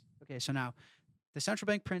Chase. Okay, so now the central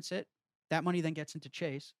bank prints it. That money then gets into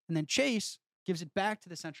Chase, and then Chase gives it back to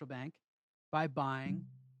the central bank by buying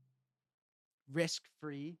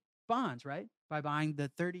risk-free bonds, right? By buying the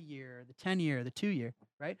 30-year, the 10-year, the 2-year,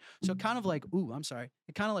 right? So kind of like,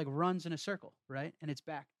 it kind of like runs in a circle, right? And it's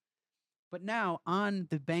back. But now on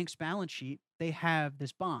the bank's balance sheet, they have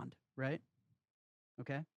this bond, right?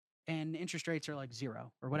 Okay. And interest rates are like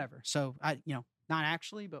 0 or whatever. So not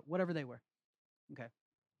actually, but whatever they were. Okay.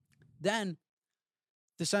 Then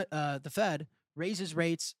the Fed raises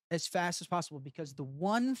rates as fast as possible because the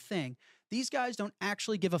one thing, these guys don't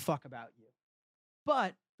actually give a fuck about you.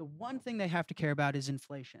 But the one thing they have to care about is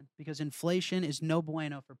inflation, because inflation is no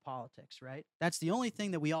bueno for politics, right? That's the only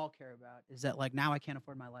thing that we all care about, is that now I can't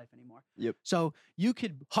afford my life anymore. Yep. So you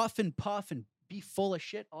could huff and puff and be full of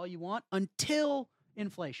shit all you want until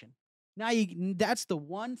inflation. Now that's the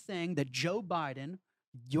one thing that Joe Biden,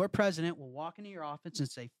 your president, will walk into your office and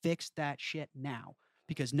say, fix that shit now.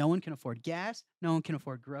 Because no one can afford gas, no one can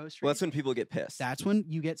afford groceries. Well, that's when people get pissed. That's when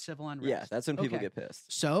you get civil unrest. Yeah, that's when people get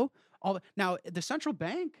pissed. So now the central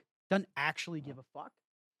bank doesn't actually give a fuck,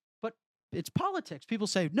 but it's politics. People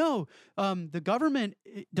say, no, the government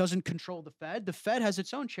doesn't control the Fed. The Fed has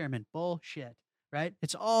its own chairman. Bullshit, right?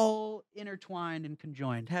 It's all intertwined and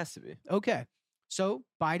conjoined. It has to be. Okay. So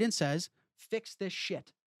Biden says, fix this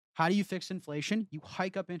shit. How do you fix inflation? You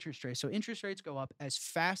hike up interest rates. So interest rates go up as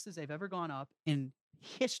fast as they've ever gone up in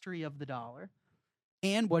history of the dollar.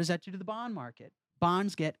 And what does that do to the bond market?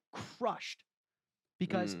 Bonds get crushed.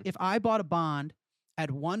 Because if I bought a bond at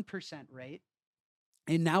 1% rate,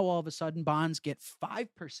 and now all of a sudden bonds get 5%,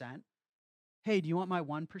 hey, do you want my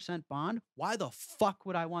 1% bond? Why the fuck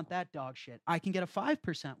would I want that dog shit? I can get a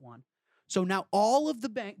 5% one. So now all of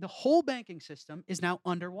the whole banking system is now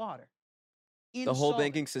underwater. The whole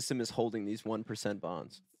banking system is holding these 1%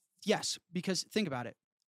 bonds. Yes, because think about it.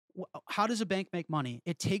 How does a bank make money?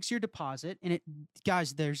 It takes your deposit, and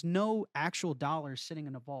guys, there's no actual dollars sitting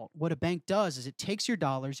in a vault. What a bank does is it takes your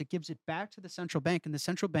dollars, it gives it back to the central bank, and the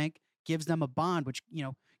central bank gives them a bond, which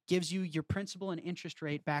gives you your principal and interest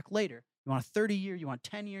rate back later. You want a 30-year, you want a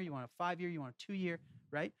 10-year, you want a 5-year, you want a 2-year,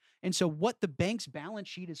 right? And so what the bank's balance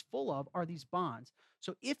sheet is full of are these bonds.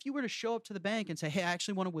 So if you were to show up to the bank and say, hey, I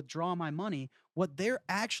actually want to withdraw my money, what they're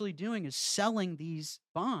actually doing is selling these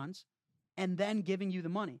bonds and then giving you the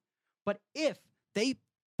money. But if they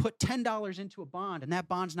put $10 into a bond and that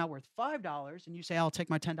bond's now worth $5 and you say, I'll take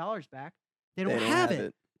my $10 back, they don't have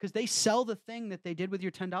it because they sell the thing that they did with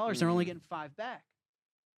your $10. They're only getting $5 back.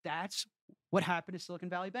 That's what happened to Silicon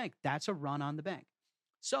Valley Bank. That's a run on the bank.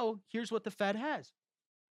 So here's what the Fed has.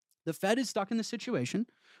 The Fed is stuck in the situation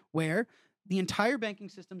where the entire banking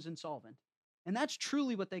system's insolvent. And that's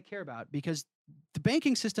truly what they care about, because the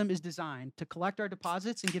banking system is designed to collect our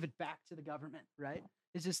deposits and give it back to the government, right?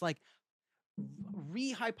 It's just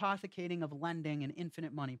rehypothecating of lending and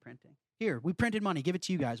infinite money printing. Here, we printed money, give it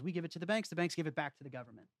to you guys. We give it to the banks give it back to the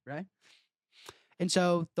government, right? And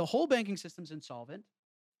so the whole banking system's insolvent,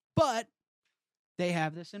 but they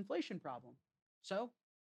have this inflation problem. So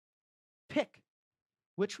pick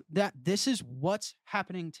this is what's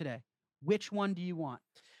happening today. Which one do you want?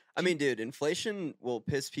 I mean, dude, inflation will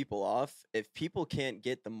piss people off. If people can't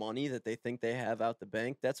get the money that they think they have out the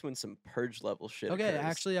bank, that's when some purge level shit occurs.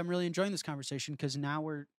 Actually, I'm really enjoying this conversation because now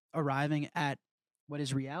we're arriving at what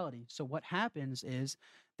is reality. So what happens is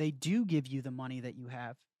they do give you the money that you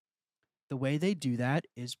have. The way they do that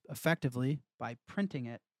is effectively by printing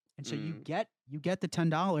it. And so you get the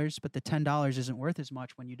 $10, but the $10 isn't worth as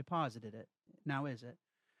much when you deposited it. Now is it?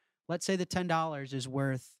 let's say the $10 is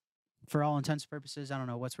worth, for all intents and purposes, I don't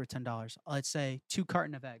know what's worth $10. Let's say 2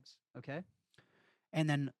 carton of eggs, okay? And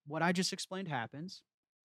then what I just explained happens,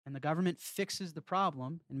 and the government fixes the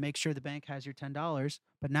problem and makes sure the bank has your $10,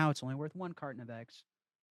 but now it's only worth 1 carton of eggs.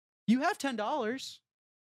 You have $10,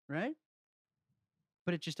 right?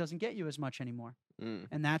 But it just doesn't get you as much anymore.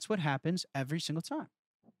 And that's what happens every single time.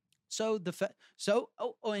 So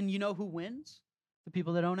and you know who wins? The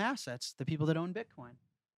people that own assets, the people that own Bitcoin.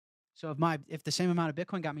 So if the same amount of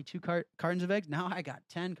Bitcoin got me 2 cartons of eggs, now I got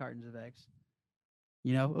 10 cartons of eggs.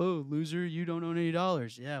 You know, oh, loser, you don't own any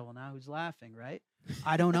dollars. Yeah, well, now who's laughing, right?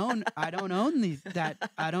 I don't own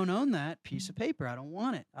that piece of paper. I don't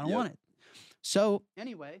want it. I don't want it. So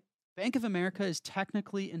anyway, Bank of America is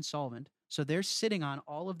technically insolvent. So they're sitting on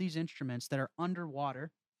all of these instruments that are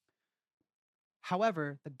underwater.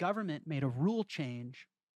 However, the government made a rule change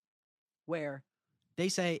where they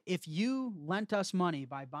say, if you lent us money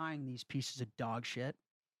by buying these pieces of dog shit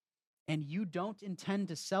and you don't intend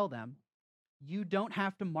to sell them, you don't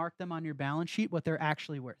have to mark them on your balance sheet what they're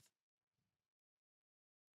actually worth.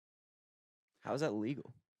 How is that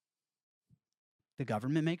legal? The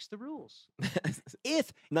government makes the rules.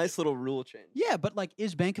 Nice little rule change. Yeah, but like,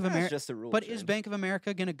 is Bank of America just a rule But change. Is Bank of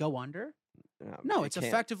America going to go under? No, it's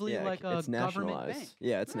effectively like a government bank.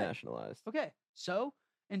 Yeah, it's nationalized. Okay, so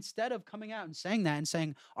instead of coming out and saying that and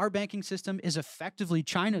saying our banking system is effectively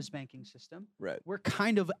China's banking system, right?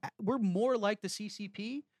 We're more like the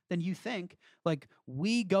CCP than you think. Like,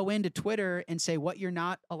 we go into Twitter and say what you're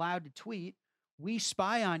not allowed to tweet. We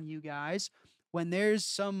spy on you guys. When there's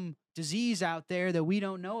some disease out there that we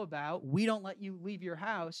don't know about, we don't let you leave your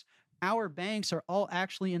house. Our banks are all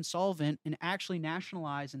actually insolvent and actually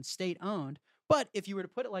nationalized and state-owned. But if you were to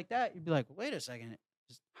put it like that, you'd be like, wait a second,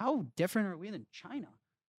 how different are we than China?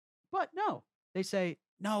 But no, they say,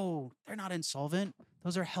 no, they're not insolvent.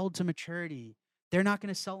 Those are held to maturity. They're not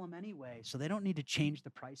going to sell them anyway, so they don't need to change the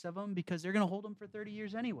price of them because they're going to hold them for 30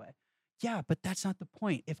 years anyway. Yeah, but that's not the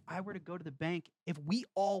point. If I were to go to the bank, if we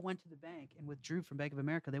all went to the bank and withdrew from Bank of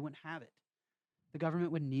America, they wouldn't have it. The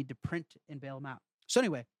government would need to print and bail them out. So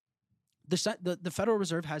anyway, the Federal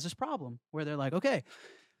Reserve has this problem where they're like, okay,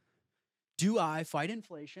 do I fight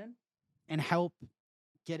inflation and help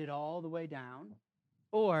get it all the way down?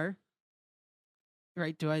 Or,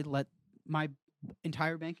 right, do I let my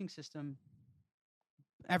entire banking system,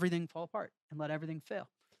 everything fall apart and let everything fail?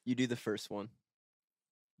 You do the first one.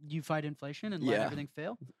 You fight inflation and let everything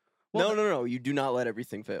fail? Well, no. You do not let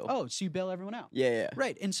everything fail. Oh, so you bail everyone out. Yeah.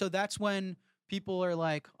 Right. And so that's when people are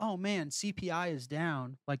like, oh, man, CPI is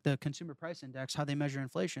down, like the consumer price index, how they measure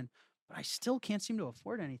inflation, but I still can't seem to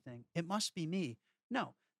afford anything. It must be me.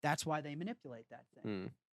 No, that's why they manipulate that thing.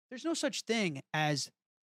 There's no such thing as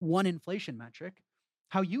one inflation metric.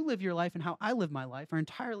 How you live your life and how I live my life are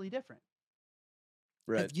entirely different.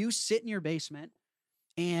 Right. If you sit in your basement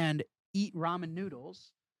and eat ramen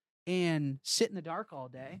noodles and sit in the dark all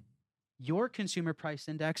day, your consumer price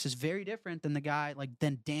index is very different than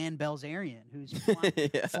than Dan Bilzerian, who's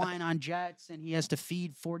flying on jets and he has to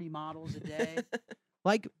feed 40 models a day.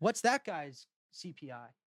 Like, what's that guy's CPI?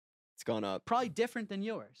 It's gone up. Probably different than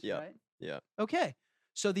yours, right? Yeah. Okay.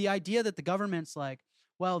 So the idea that the government's like,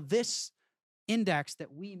 well, this index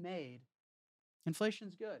that we made,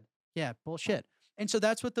 inflation's good. Yeah, bullshit. And so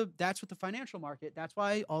that's what the financial market, that's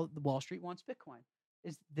why all the Wall Street wants Bitcoin,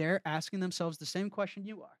 is they're asking themselves the same question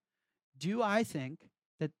you are. Do I think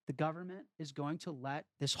that the government is going to let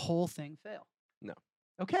this whole thing fail? No.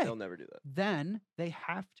 Okay. They'll never do that. Then they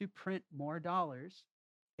have to print more dollars.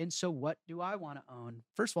 And so what do I want to own?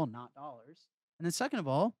 First of all, not dollars. And then second of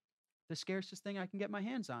all, the scarcest thing I can get my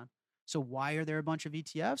hands on. So why are there a bunch of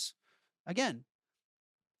ETFs? Again,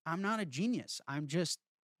 I'm not a genius. I'm just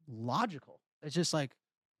logical. It's just like,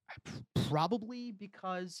 probably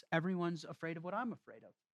because everyone's afraid of what I'm afraid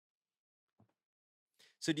of.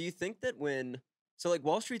 So do you think that like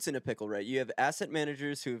Wall Street's in a pickle, right? You have asset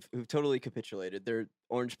managers who've totally capitulated. They're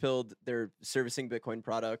orange pilled. They're servicing Bitcoin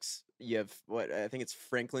products. You have I think it's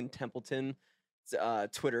Franklin Templeton's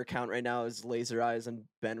Twitter account right now is laser eyes on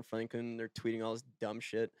Ben Franklin. They're tweeting all this dumb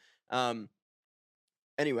shit.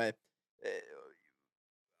 Anyway,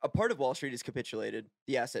 a part of Wall Street is capitulated,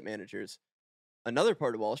 the asset managers. Another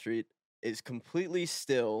part of Wall Street is completely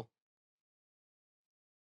still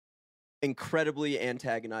incredibly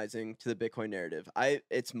antagonizing to the Bitcoin narrative.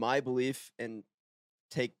 It's my belief, and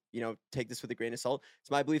take this with a grain of salt. It's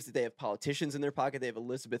my belief that they have politicians in their pocket. They have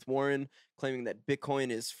Elizabeth Warren claiming that Bitcoin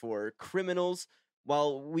is for criminals.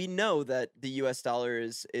 While we know that the US dollar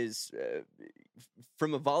is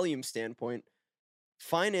from a volume standpoint,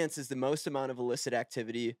 finances the most amount of illicit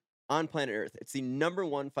activity on planet Earth. It's the number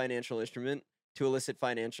one financial instrument to elicit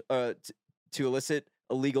to elicit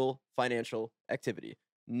illegal financial activity.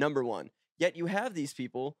 Number one. Yet you have these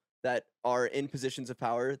people that are in positions of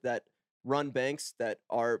power that run banks, that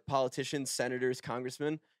are politicians, senators,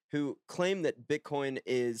 congressmen, who claim that Bitcoin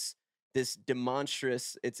is this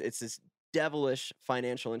demonstrous, it's this devilish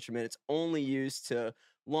financial instrument. It's only used to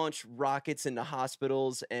launch rockets into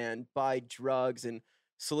hospitals and buy drugs and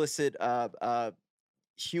solicit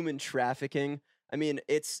human trafficking. I mean,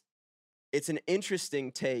 it's an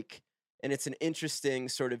interesting take, and it's an interesting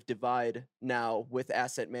sort of divide now with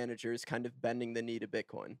asset managers kind of bending the knee to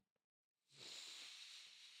Bitcoin.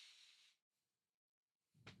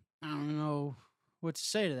 I don't know what to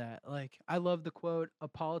say to that. Like, I love the quote, a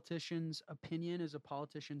politician's opinion is a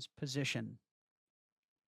politician's position.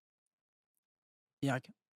 Yeah, like,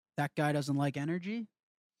 that guy doesn't like energy.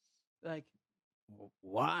 Like,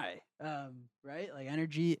 why? Right? Like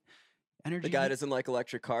energy. The guy doesn't like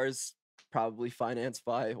electric cars, probably financed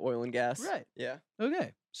by oil and gas. Right. Yeah.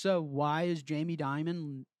 Okay. So why is Jamie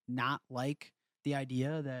Dimon not like the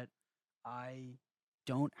idea that I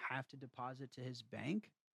don't have to deposit to his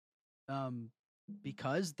bank?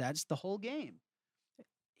 Because that's the whole game.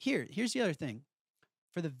 Here's the other thing.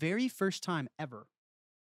 For the very first time ever,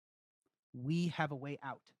 we have a way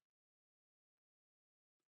out.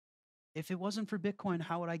 If it wasn't for Bitcoin,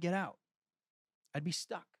 how would I get out? I'd be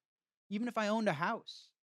stuck. Even if I owned a house,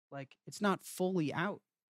 like, it's not fully out.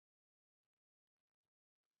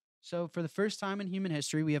 So for the first time in human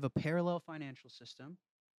history, we have a parallel financial system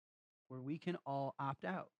where we can all opt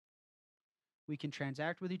out. We can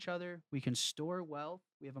transact with each other. We can store wealth.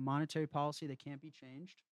 We have a monetary policy that can't be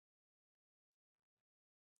changed.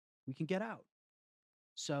 We can get out.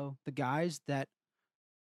 So the guys that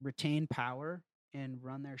retain power and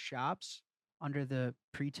run their shops under the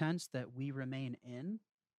pretense that we remain in,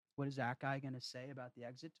 what is that guy going to say about the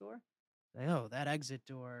exit door? Like, oh, that exit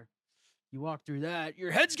door, you walk through that,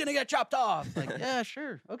 your head's going to get chopped off. Like, yeah,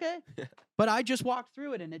 sure. Okay. But I just walked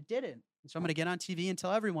through it and it didn't. So I'm going to get on TV and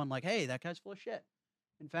tell everyone, like, hey, that guy's full of shit.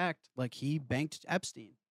 In fact, like, he banked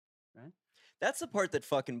Epstein, right? That's the part that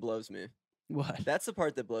fucking blows me. What? That's the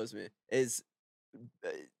part that blows me is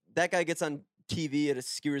that guy gets on TV at a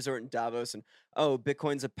ski resort in Davos and, oh,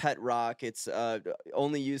 Bitcoin's a pet rock. It's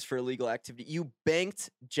only used for illegal activity. You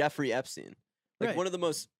banked Jeffrey Epstein, like Right. one of the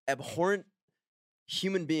most abhorrent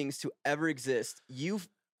human beings to ever exist. You've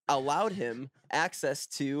allowed him access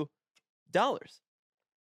to dollars.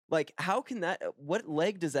 Like, how can that, what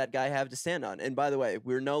leg does that guy have to stand on? And by the way,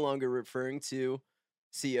 we're no longer referring to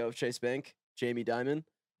CEO of Chase Bank, Jamie Dimon.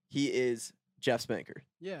 He is Jeff's banker.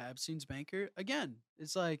 Yeah, Epstein's banker. Again,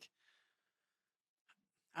 it's like,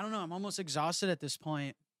 I don't know. I'm almost exhausted at this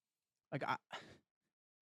point. Like,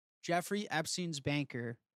 Jeffrey Epstein's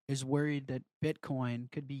banker is worried that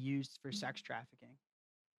Bitcoin could be used for sex trafficking.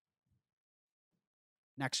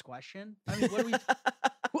 Next question. I mean, what do we?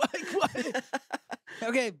 what?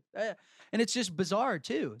 Okay, and it's just bizarre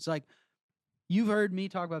too. It's like, you've heard me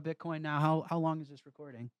talk about Bitcoin now. How long is this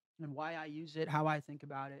recording? And why I use it, how I think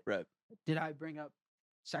about it. Right. Did I bring up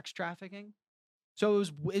sex trafficking? So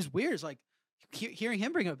it's weird. It's like hearing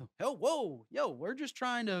him bring up, oh, whoa, yo, we're just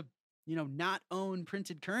trying to, not own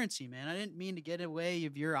printed currency, man. I didn't mean to get away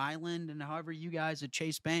of your island, and however you guys at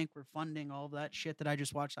Chase Bank were funding all that shit that I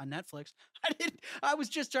just watched on Netflix. I was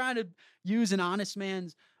just trying to use an honest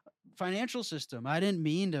man's financial system. I didn't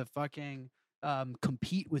mean to fucking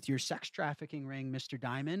compete with your sex trafficking ring, Mr.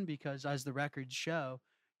 Dimon, because as the records show,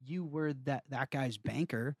 you were that guy's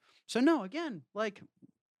banker. So no, again,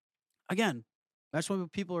 that's when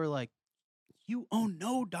people are like, you own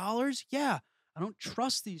no dollars? Yeah, I don't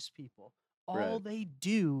trust these people. All Right. they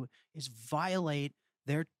do is violate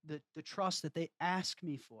the trust that they ask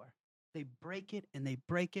me for. They break it and they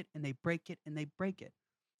break it and they break it and they break it.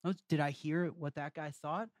 Did I hear what that guy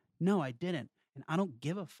thought? No, I didn't. And I don't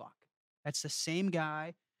give a fuck. That's the same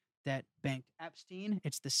guy that banked Epstein.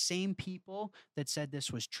 It's the same people that said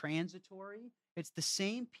this was transitory. It's the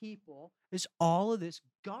same people as all of this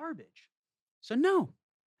garbage. So no.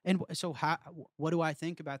 And so what do I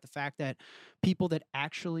think about the fact that people that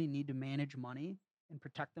actually need to manage money and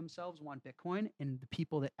protect themselves want Bitcoin, and the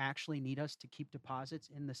people that actually need us to keep deposits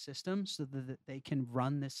in the system so that they can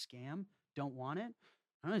run this scam don't want it?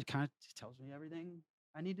 I don't know, it kind of tells me everything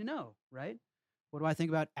I need to know, right? What do I think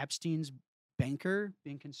about Epstein's banker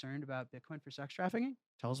being concerned about Bitcoin for sex trafficking?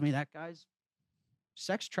 Tells me that guy's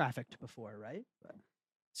sex trafficked before, right?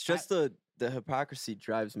 It's just the hypocrisy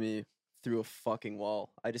drives me through a fucking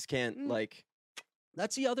wall. I just can't like.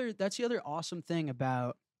 That's the other awesome thing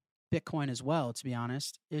about Bitcoin as well, to be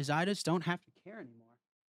honest, is I just don't have to care anymore.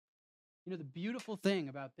 You know, the beautiful thing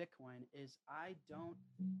about Bitcoin is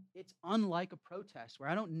it's unlike a protest where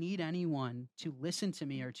I don't need anyone to listen to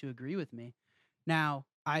me or to agree with me. Now,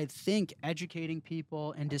 I think educating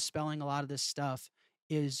people and dispelling a lot of this stuff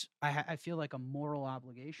is, I feel like a moral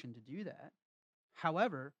obligation to do that.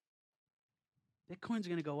 However, Bitcoin's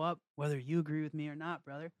going to go up whether you agree with me or not,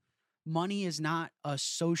 brother. Money is not a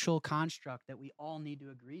social construct that we all need to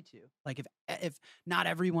agree to. Like if not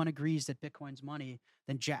everyone agrees that Bitcoin's money,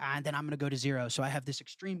 then then I'm going to go to zero. So I have this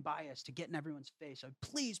extreme bias to get in everyone's face. So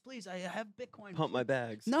please, I have Bitcoin. Pump my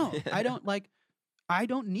bags. No, I don't like. I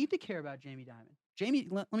don't need to care about Jamie Dimon. Jamie,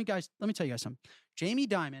 let me tell you guys something. Jamie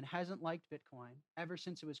Dimon hasn't liked Bitcoin ever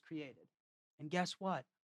since it was created, and guess what?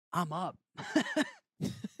 I'm up.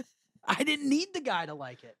 I didn't need the guy to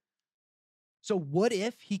like it. So what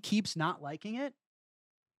if he keeps not liking it?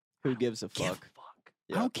 Who gives a fuck?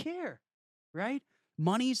 Yep. I don't care, right?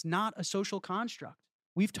 Money's not a social construct.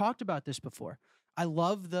 We've talked about this before. I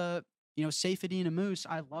love the, Seyfedin Moose.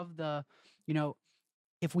 I love the,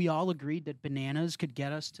 if we all agreed that bananas could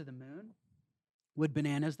get us to the moon, would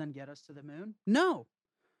bananas then get us to the moon? No.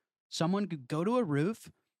 Someone could go to a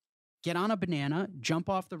roof, get on a banana, jump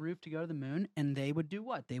off the roof to go to the moon, and they would do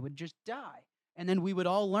what? They would just die. And then we would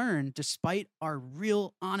all learn, despite our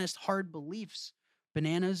real, honest, hard beliefs,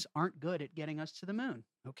 bananas aren't good at getting us to the moon.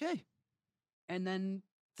 Okay. And then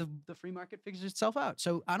the free market figures itself out.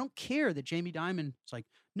 So I don't care that Jamie Dimon is like,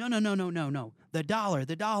 no. The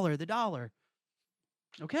dollar.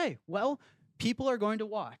 Okay. Well, people are going to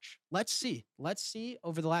watch. Let's see.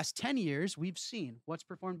 Over the last 10 years, we've seen what's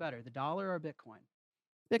performed better, the dollar or Bitcoin.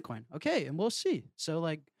 Bitcoin. Okay. And we'll see. So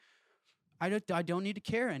like, I don't need to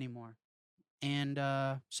care anymore. And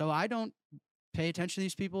so I don't pay attention to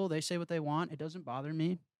these people. They say what they want. It doesn't bother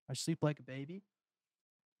me. I sleep like a baby.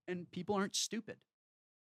 And people aren't stupid.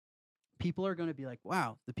 People are going to be like,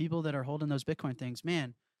 wow, the people that are holding those Bitcoin things,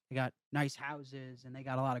 man, they got nice houses and they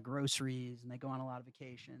got a lot of groceries and they go on a lot of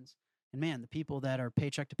vacations. And man, the people that are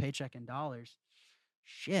paycheck to paycheck in dollars,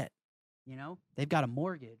 shit, they've got a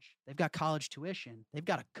mortgage. They've got college tuition. They've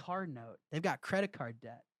got a car note. They've got credit card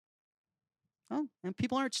debt. Oh, and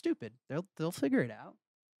people aren't stupid. They'll figure it out.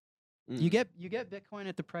 You get Bitcoin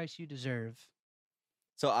at the price you deserve.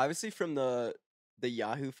 So obviously from the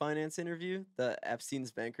Yahoo Finance interview, the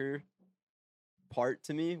Epstein's banker part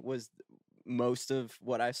to me was most of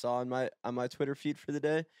what I saw on my Twitter feed for the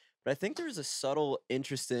day. But I think there's a subtle,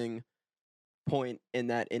 interesting point in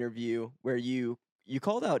that interview where you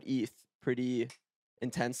called out ETH pretty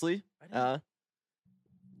intensely. Yeah,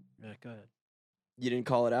 go ahead. You didn't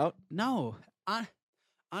call it out? No.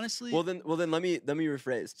 Honestly. Well then let me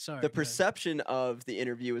rephrase. Sorry. The perception of the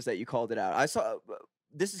interview is that you called it out. I saw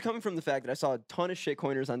this is coming from the fact that I saw a ton of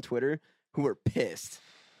shitcoiners on Twitter who were pissed.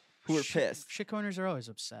 Shitcoiners are always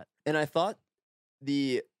upset. And I thought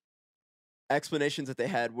the explanations that they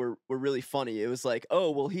had were really funny. It was like,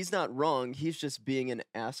 oh, well, he's not wrong. He's just being an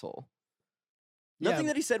asshole. Nothing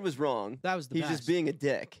that he said was wrong. That was the best. He's just being a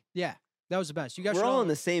dick. Yeah, that was the best. You guys We're all on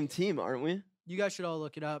the same team, aren't we? You guys should all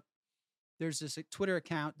look it up. There's this Twitter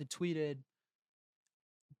account that tweeted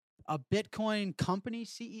a Bitcoin company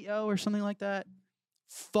CEO or something like that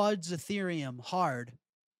fuds Ethereum hard.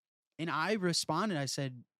 And I responded, I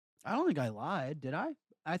said, I don't think I lied, did I?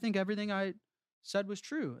 I think everything I said was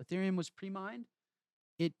true. Ethereum was pre-mined.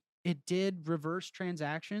 It did reverse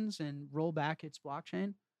transactions and roll back its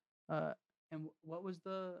blockchain. And what was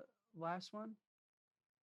the last one?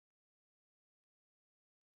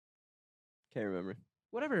 Can't remember.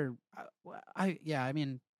 Whatever. I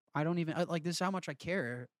mean, I don't even like this is how much I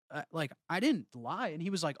care. Like I didn't lie. And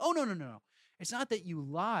he was like, oh, no. It's not that you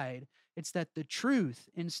lied. It's that the truth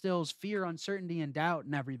instills fear, uncertainty, and doubt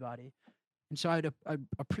in everybody. And so I'd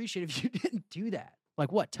appreciate if you didn't do that.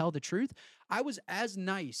 Like what? Tell the truth? I was as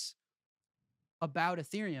nice about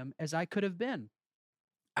Ethereum as I could have been.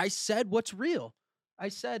 I said what's real. I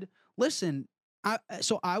said, listen,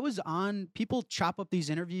 so I was on, people chop up these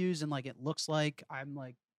interviews and like it looks like I'm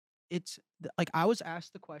like, it's like I was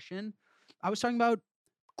asked the question. I was talking about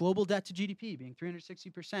global debt to GDP being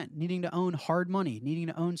 360%, needing to own hard money, needing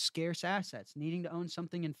to own scarce assets, needing to own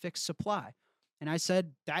something in fixed supply. And I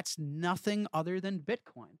said, that's nothing other than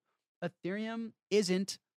Bitcoin. Ethereum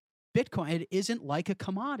isn't Bitcoin. It isn't like a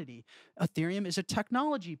commodity. Ethereum is a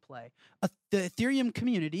technology play. The Ethereum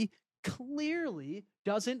community clearly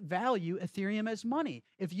doesn't value Ethereum as money.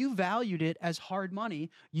 If you valued it as hard money,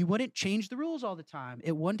 you wouldn't change the rules all the time.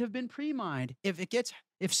 It wouldn't have been pre-mined.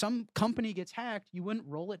 If some company gets hacked, you wouldn't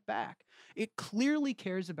roll it back. It clearly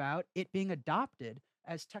cares about it being adopted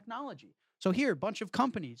as technology. So here, a bunch of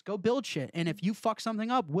companies, go build shit. And if you fuck something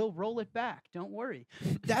up, we'll roll it back. Don't worry.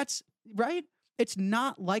 That's right. It's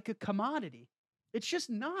not like a commodity. It's just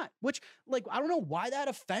not, which like, I don't know why that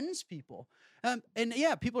offends people. And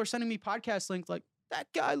yeah, people are sending me podcast links like that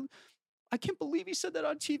guy. I can't believe he said that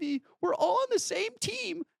on TV. We're all on the same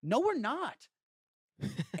team. No, we're not.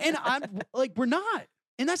 And I'm like, we're not.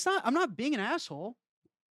 And that's not, I'm not being an asshole.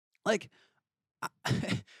 Like,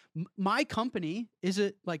 my company is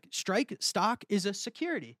a like Strike stock is a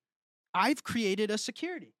security. I've created a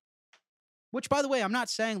security, which by the way, I'm not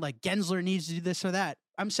saying like Gensler needs to do this or that.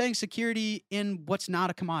 I'm saying security in what's not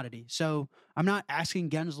a commodity. So I'm not asking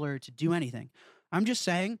Gensler to do anything. I'm just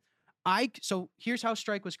saying so here's how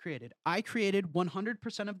Strike was created. I created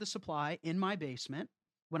 100% of the supply in my basement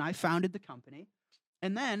when I founded the company.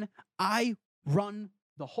 And then I run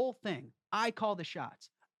the whole thing. I call the shots.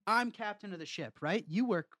 I'm captain of the ship, right? You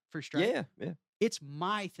work for Strike. Yeah. It's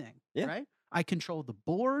my thing, right? I control the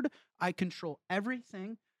board. I control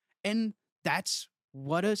everything. And that's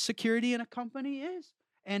what a security in a company is.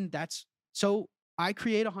 And so I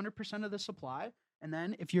create 100% of the supply. And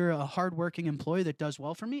then if you're a hardworking employee that does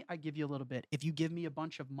well for me, I give you a little bit. If you give me a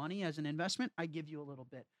bunch of money as an investment, I give you a little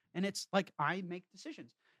bit. And it's like I make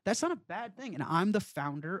decisions. That's not a bad thing. And I'm the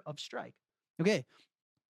founder of Strike. Okay.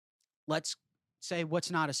 Let's say what's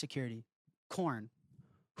not a security. Corn.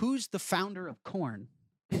 Who's the founder of corn?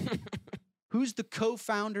 Who's the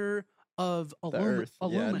co-founder of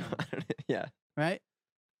aluminum? Yeah. Right?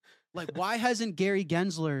 Like, why hasn't Gary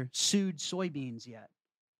Gensler sued soybeans yet?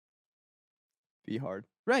 Be hard.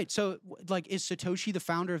 Right. So, like, is Satoshi the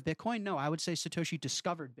founder of Bitcoin? No, I would say Satoshi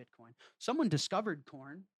discovered Bitcoin. Someone discovered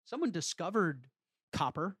corn. Someone discovered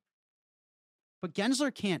copper. But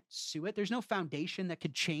Gensler can't sue it. There's no foundation that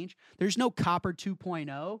could change. There's no copper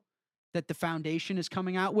 2.0 that the foundation is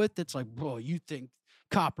coming out with that's like, bro, you think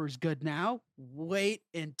copper's good now? Wait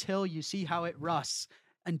until you see how it rusts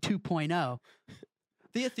in 2.0.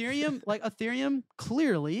 The Ethereum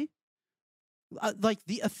clearly,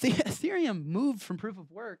 Ethereum moved from proof of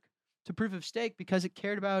work to proof of stake because it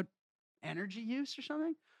cared about energy use or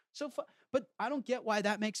something. But I don't get why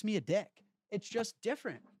that makes me a dick. It's just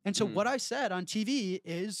different. And so what I said on TV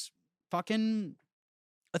is fucking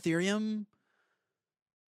Ethereum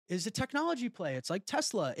is a technology play. It's like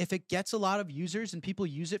Tesla. If it gets a lot of users and people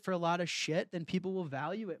use it for a lot of shit, then people will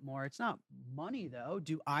value it more. It's not money, though.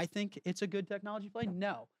 Do I think it's a good technology play?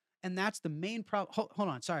 No. And that's the main problem. Hold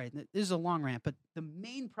on. Sorry. This is a long rant, but the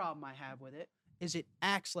main problem I have with it is it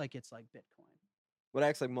acts like it's like Bitcoin. What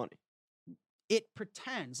acts like money? It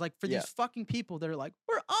pretends like for these fucking people that are like,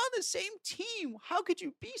 we're on the same team. How could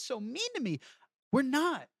you be so mean to me? We're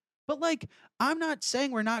not. But like, I'm not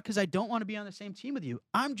saying we're not because I don't want to be on the same team with you.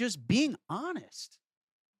 I'm just being honest.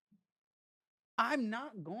 I'm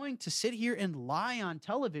not going to sit here and lie on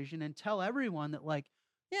television and tell everyone that like,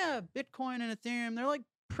 yeah, Bitcoin and Ethereum, they're like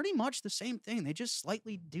pretty much the same thing. They just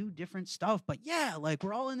slightly do different stuff. But yeah, like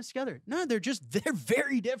we're all in this together. No, they're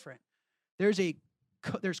very different.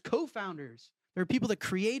 There's co-founders. There are people that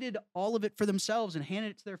created all of it for themselves and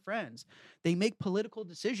handed it to their friends. They make political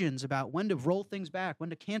decisions about when to roll things back, when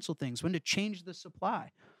to cancel things, when to change the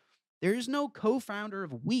supply. There is no co-founder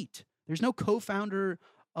of wheat. There's no co-founder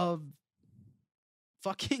of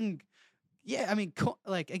fucking,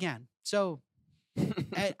 again. So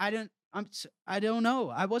I don't know.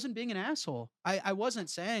 I wasn't being an asshole. I wasn't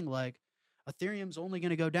saying like Ethereum's only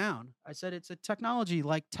going to go down. I said it's a technology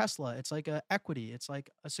like Tesla. It's like a equity. It's like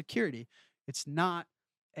a security. It's not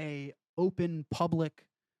a open public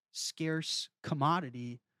scarce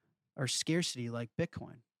commodity or scarcity like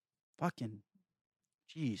Bitcoin. Fucking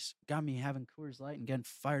jeez, got me having Coors Light and getting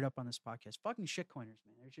fired up on this podcast. Fucking shitcoiners,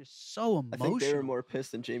 man. They're just so emotional. I think they were more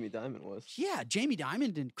pissed than Jamie Dimon was. Yeah, Jamie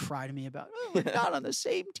Dimon didn't cry to me about, we're not on the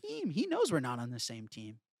same team. He knows we're not on the same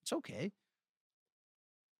team. It's okay.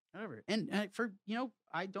 Whatever. And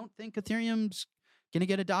I don't think Ethereum's going to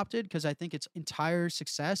get adopted because I think its entire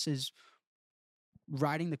success is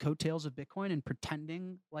riding the coattails of Bitcoin and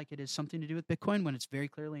pretending like it is something to do with Bitcoin when it's very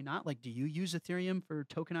clearly not. Like, do you use Ethereum for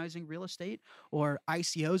tokenizing real estate or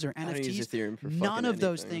ICOs or NFTs? I don't use Ethereum for None of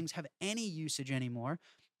those things have any usage anymore.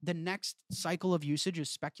 The next cycle of usage is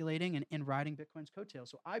speculating and riding Bitcoin's coattails.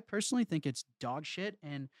 So I personally think it's dog shit.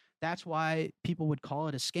 And that's why people would call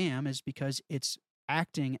it a scam, is because it's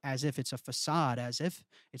acting as if it's a facade, as if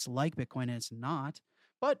it's like Bitcoin, and it's not.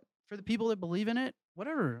 But for the people that believe in it,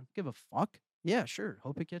 whatever, give a fuck. Yeah, sure.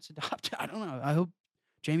 Hope it gets adopted. I don't know. I hope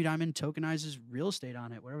Jamie Dimon tokenizes real estate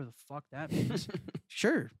on it, whatever the fuck that means.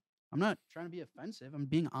 Sure. I'm not trying to be offensive. I'm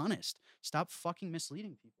being honest. Stop fucking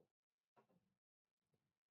misleading people.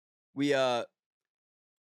 We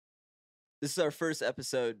this is our first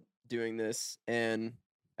episode doing this, and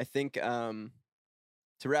I think to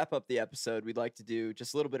wrap up the episode, we'd like to do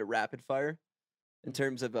just a little bit of rapid fire in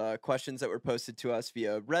terms of questions that were posted to us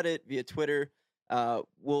via Reddit, via Twitter.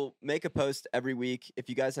 We'll make a post every week. If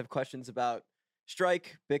you guys have questions about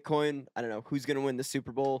Strike, Bitcoin, I don't know, who's going to win the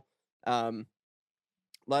Super Bowl,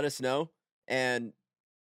 let us know, and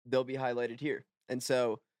they'll be highlighted here. And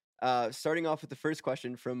so starting off with the first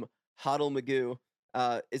question from Hodl Magoo,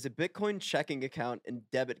 is a Bitcoin checking account and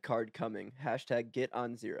debit card coming? Hashtag get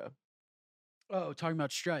on zero. Oh, talking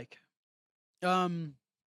about Strike.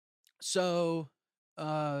 So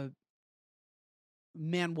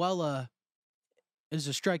Manuela is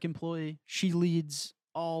a Strike employee. She leads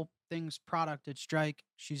all things product at Strike.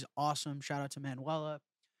 She's awesome. Shout out to Manuela.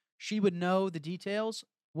 She would know the details.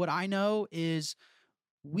 What I know is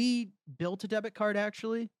we built a debit card,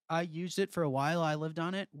 actually. I used it for a while. I lived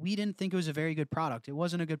on it. We didn't think it was a very good product. It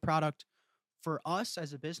wasn't a good product for us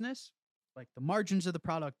as a business. Like the margins of the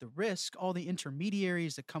product, the risk, all the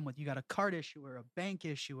intermediaries that come with, you got a card issuer, a bank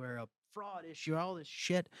issuer, a fraud issuer, all this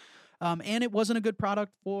shit. And it wasn't a good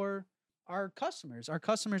product for our customers. Our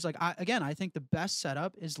customers, like, I think the best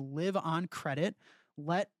setup is live on credit.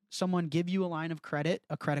 Let someone give you a line of credit,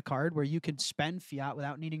 a credit card where you could spend fiat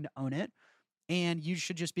without needing to own it. And you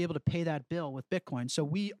should just be able to pay that bill with Bitcoin. So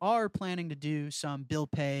we are planning to do some bill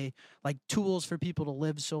pay, like tools for people to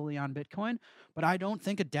live solely on Bitcoin. But I don't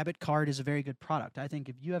think a debit card is a very good product. I think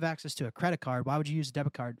if you have access to a credit card, why would you use a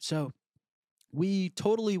debit card? So we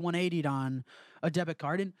totally 180'd on a debit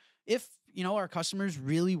card. And if, our customers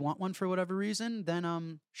really want one for whatever reason,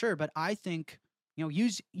 then sure. But I think,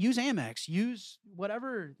 use Amex, use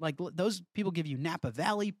whatever, like those people give you Napa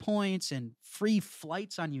Valley points and free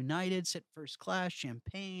flights on United, sit first class,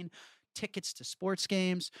 champagne, tickets to sports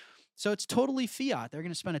games. So it's totally fiat. They're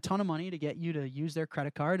going to spend a ton of money to get you to use their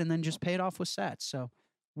credit card and then just pay it off with sats. So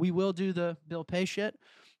we will do the bill pay shit.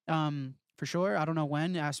 For sure. I don't know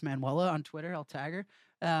when. Ask Manuela on Twitter. I'll tag her.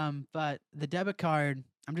 But the debit card,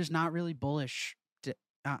 I'm just not really bullish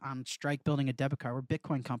on Strike building a debit card. We're a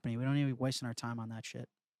Bitcoin company. We don't need to be wasting our time on that shit.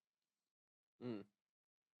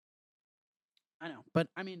 I know, but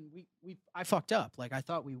I mean, I fucked up. Like I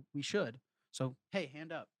thought we should. So hey,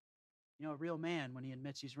 hand up. A real man when he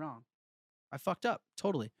admits he's wrong. I fucked up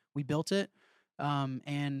totally. We built it,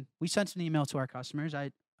 and we sent an email to our customers.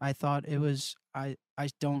 I thought it was. I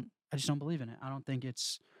just don't believe in it. I don't think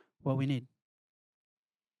it's what we need.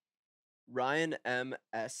 Ryan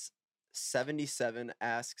MS 77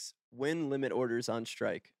 asks, when limit orders on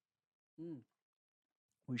Strike?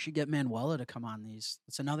 We should get Manuela to come on these.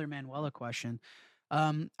 It's another Manuela question.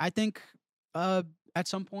 I think at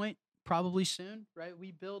some point, probably soon, right?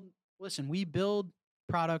 We build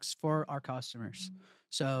products for our customers.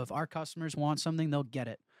 So if our customers want something, they'll get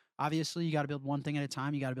it. Obviously, you got to build one thing at a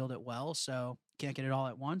time. You got to build it well. So can't get it all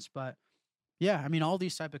at once. But yeah, I mean, all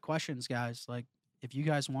these type of questions, guys, like if you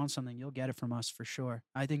guys want something, you'll get it from us for sure.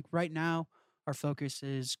 I think right now our focus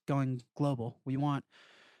is going global.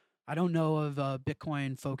 I don't know of a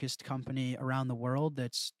Bitcoin focused company around the world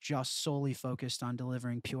that's just solely focused on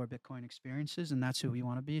delivering pure Bitcoin experiences. And that's who we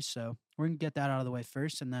want to be. So we're going to get that out of the way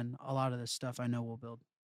first. And then a lot of this stuff I know we'll build.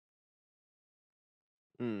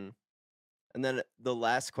 And then the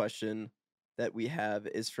last question that we have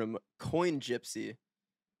is from Coin Gypsy.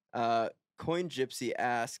 Coin Gypsy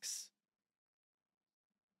asks,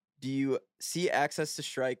 do you see access to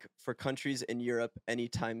Strike for countries in Europe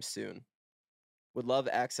anytime soon? Would love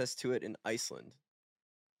access to it in Iceland.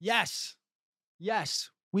 Yes.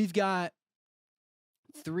 We've got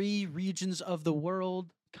 3 regions of the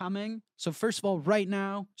world coming. So first of all, right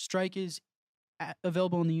now, Strike is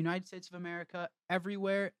available in the United States of America,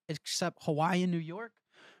 everywhere except Hawaii and New York.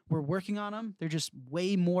 We're working on them. They're just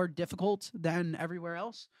way more difficult than everywhere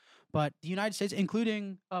else. But the United States,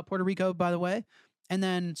 including Puerto Rico, by the way. And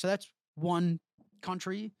then, so that's one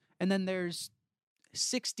country. And then there's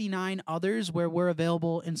 69 others where we're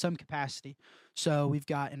available in some capacity. So we've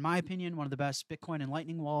got, in my opinion, one of the best Bitcoin and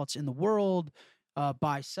Lightning wallets in the world,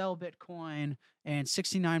 buy, sell Bitcoin, and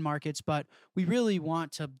 69 markets. But we really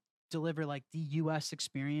want to deliver like the US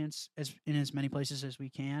experience in as many places as we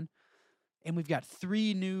can. And we've got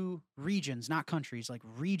 3 new regions, not countries, like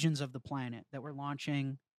regions of the planet that we're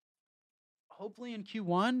launching hopefully in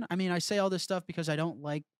Q1. I mean, I say all this stuff because I don't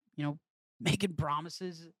like, making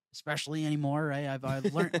promises, especially anymore, right?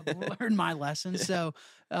 I've learned my lesson. So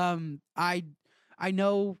I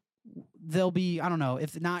know they'll be, I don't know,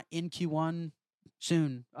 if not in Q1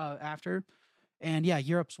 soon after. And yeah,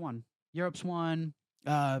 Europe's one.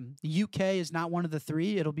 The UK is not one of the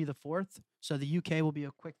 3. It'll be the 4th. So the UK will be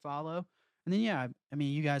a quick follow. And then, yeah, I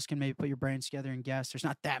mean, you guys can maybe put your brains together and guess. There's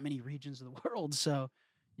not that many regions of the world, so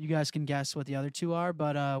you guys can guess what the other two are.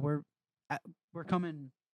 But we're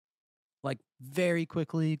coming like very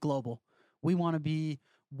quickly global. We want to be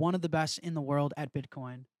one of the best in the world at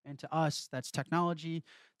Bitcoin. And to us, that's technology.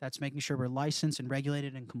 That's making sure we're licensed and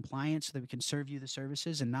regulated and compliant so that we can serve you the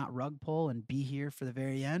services and not rug pull and be here for the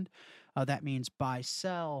very end. That means buy,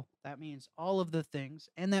 sell. That means all of the things.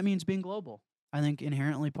 And that means being global. I think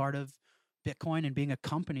inherently part of Bitcoin and being a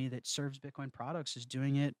company that serves Bitcoin products is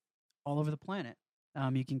doing it all over the planet.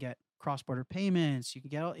 You can get cross border payments. You can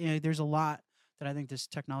get, there's a lot that I think this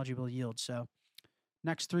technology will yield. So,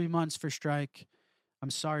 next 3 months for Strike. I'm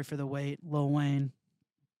sorry for the wait, Lil Wayne.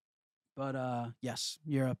 But yes,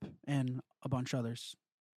 Europe and a bunch others.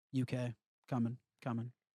 UK coming.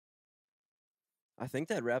 I think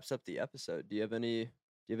that wraps up the episode. Do you have any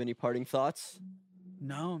parting thoughts?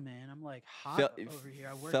 No, man, I'm like hot Felt, over here.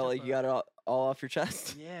 I worked felt up like you got it all off your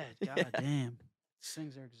chest? Yeah, god damn. These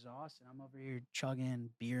things are exhausting. I'm over here chugging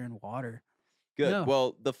beer and water. Good. No.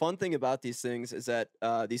 Well, the fun thing about these things is that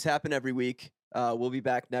these happen every week. We'll be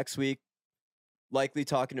back next week, likely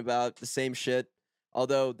talking about the same shit,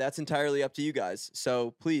 although that's entirely up to you guys.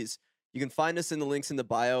 So please, you can find us in the links in the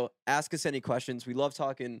bio. Ask us any questions. We love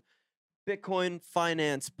talking Bitcoin,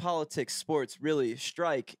 finance, politics, sports, really,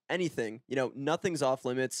 Strike, anything. Nothing's off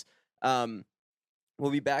limits.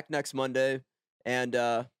 We'll be back next Monday. And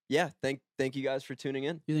yeah, thank you guys for tuning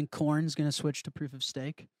in. You think corn's going to switch to proof of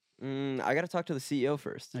stake? I got to talk to the CEO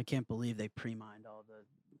first. I can't believe they pre-mined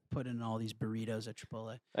put in all these burritos at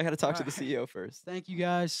Chipotle. I got to talk to the CEO first. Thank you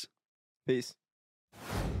guys. Peace.